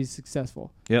producer, to be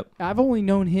successful. Yep. I've only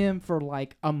known him for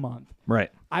like a month. Right.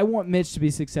 I want Mitch to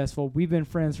be successful. We've been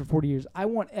friends for 40 years. I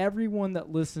want everyone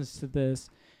that listens to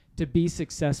this to be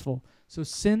successful. So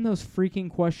send those freaking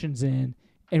questions in,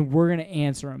 and we're going to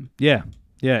answer them. Yeah.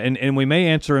 Yeah, and we may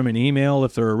answer them in email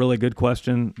if they're a really good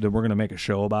question. Then we're going to make a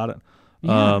show about it.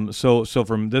 Yeah. So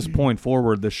from this point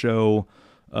forward, the show...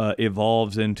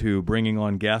 evolves into bringing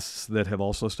on guests that have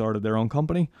also started their own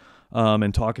company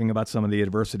and talking about some of the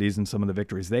adversities and some of the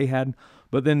victories they had.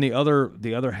 But then the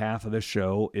other half of this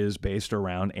show is based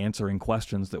around answering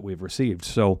questions that we've received.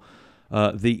 So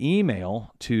the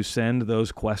email to send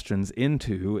those questions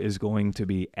into is going to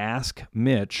be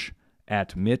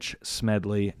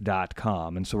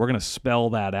askmitch@mitchsmedley.com. And so we're going to spell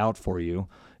that out for you.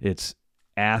 It's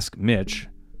Ask Mitch,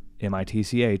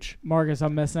 M-I-T-C-H. Marcus,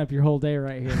 I'm messing up your whole day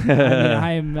right here.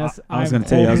 I am messing. I was going to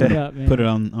tell you, I was going to put it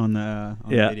on the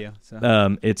video.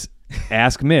 So. It's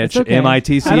Ask Mitch, okay.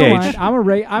 M-I-T-C-H. I don't mind.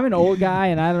 I'm an old guy,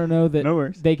 and I don't know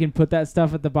that they can put that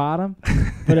stuff at the bottom.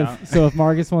 But if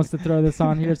Marcus wants to throw this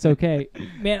on here, it's okay.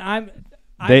 Man,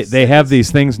 They have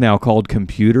these things now called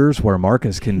computers where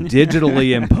Marcus can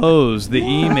digitally impose the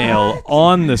email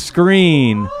on the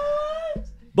screen.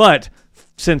 But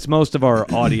since most of our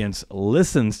audience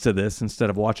listens to this instead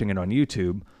of watching it on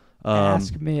YouTube,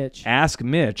 Ask Mitch,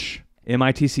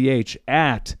 M-I-T-C-H,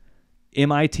 at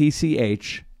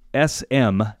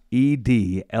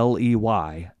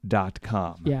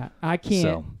mitchsmedley.com. Yeah, I can't.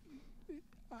 So.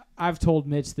 I've told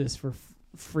Mitch this for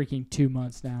freaking 2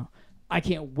 months now. I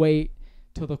can't wait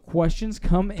till the questions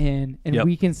come in and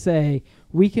we can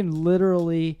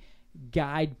literally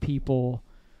guide people.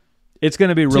 It's going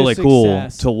to be really cool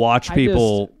to watch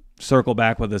people circle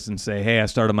back with us and say, hey, I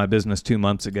started my business 2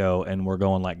 months ago and we're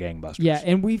going like gangbusters. Yeah,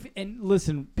 and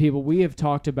listen, people, we have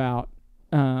talked about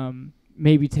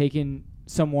maybe taking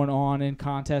someone on in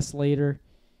contests later,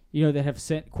 that have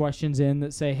sent questions in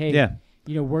that say, hey,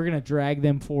 we're going to drag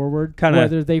them forward. Kind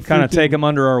of take them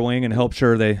under our wing and help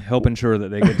ensure that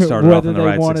they get started off on the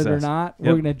right success. Whether they want it or not,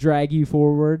 we're going to drag you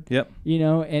forward. Yep.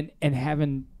 And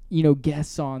having,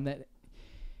 guests on that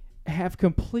have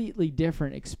completely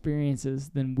different experiences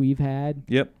than we've had.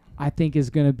 Yep. I think is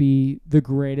going to be the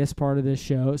greatest part of this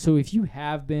show. So if you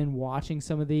have been watching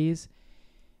some of these,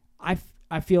 I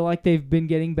feel like they've been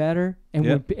getting better.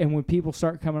 And when people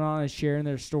start coming on and sharing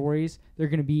their stories, they're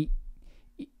going to be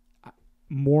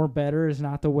more better is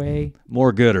not the way.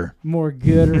 More gooder.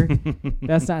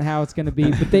 That's not how it's going to be,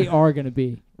 but they are going to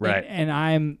be. Right. And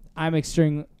I'm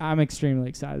extremely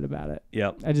excited about it.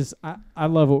 Yep. I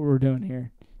love what we're doing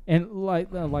here. And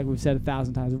like we've said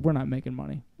 1,000 times, we're not making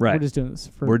money. Right. We're just doing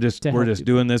this we're just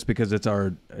doing this because it's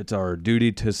our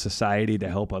duty to society to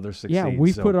help others succeed. Yeah,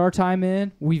 we've put our time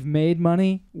in. We've made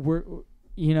money. We're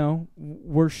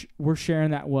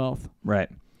sharing that wealth. Right.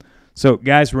 So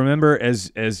guys, remember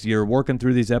as you're working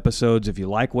through these episodes, if you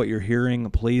like what you're hearing,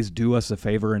 please do us a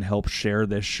favor and help share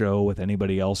this show with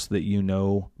anybody else that you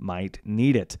know might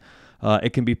need it.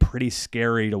 it can be pretty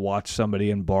scary to watch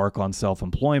somebody embark on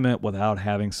self-employment without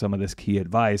having some of this key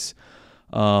advice.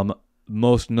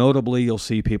 Most notably, you'll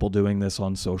see people doing this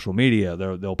on social media.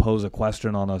 They'll pose a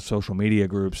question on a social media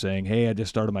group saying, hey, I just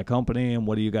started my company, and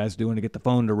what are you guys doing to get the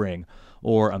phone to ring?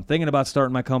 Or I'm thinking about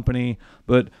starting my company,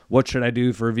 but what should I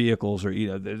do for vehicles?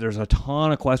 Or there's a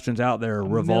ton of questions out there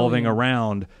revolving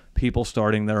around people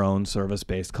starting their own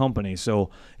service-based company. So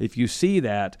if you see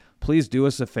that, please do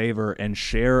us a favor and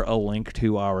share a link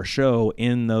to our show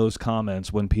in those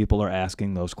comments when people are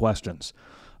asking those questions.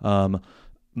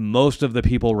 Most of the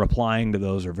people replying to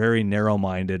those are very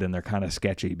narrow-minded, and they're kind of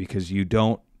sketchy because you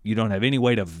don't have any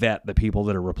way to vet the people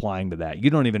that are replying to that. You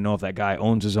don't even know if that guy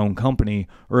owns his own company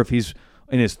or if he's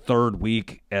in his third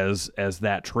week as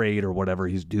that trade or whatever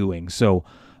he's doing. So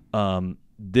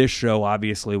this show,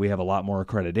 obviously, we have a lot more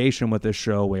accreditation with this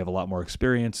show. We have a lot more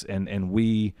experience, and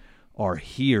we are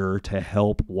here to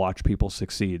help watch people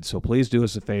succeed. So please do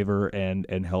us a favor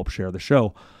and help share the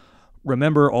show.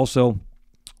 Remember also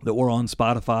that we're on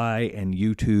Spotify and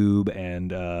YouTube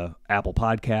and Apple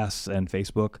Podcasts and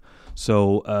Facebook.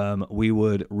 So we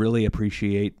would really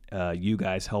appreciate you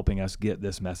guys helping us get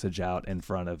this message out in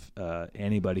front of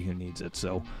anybody who needs it.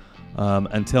 So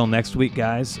until next week,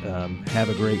 guys, have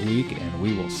a great week, and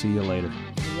we will see you later.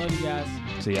 We love you guys.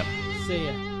 See ya. See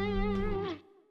ya.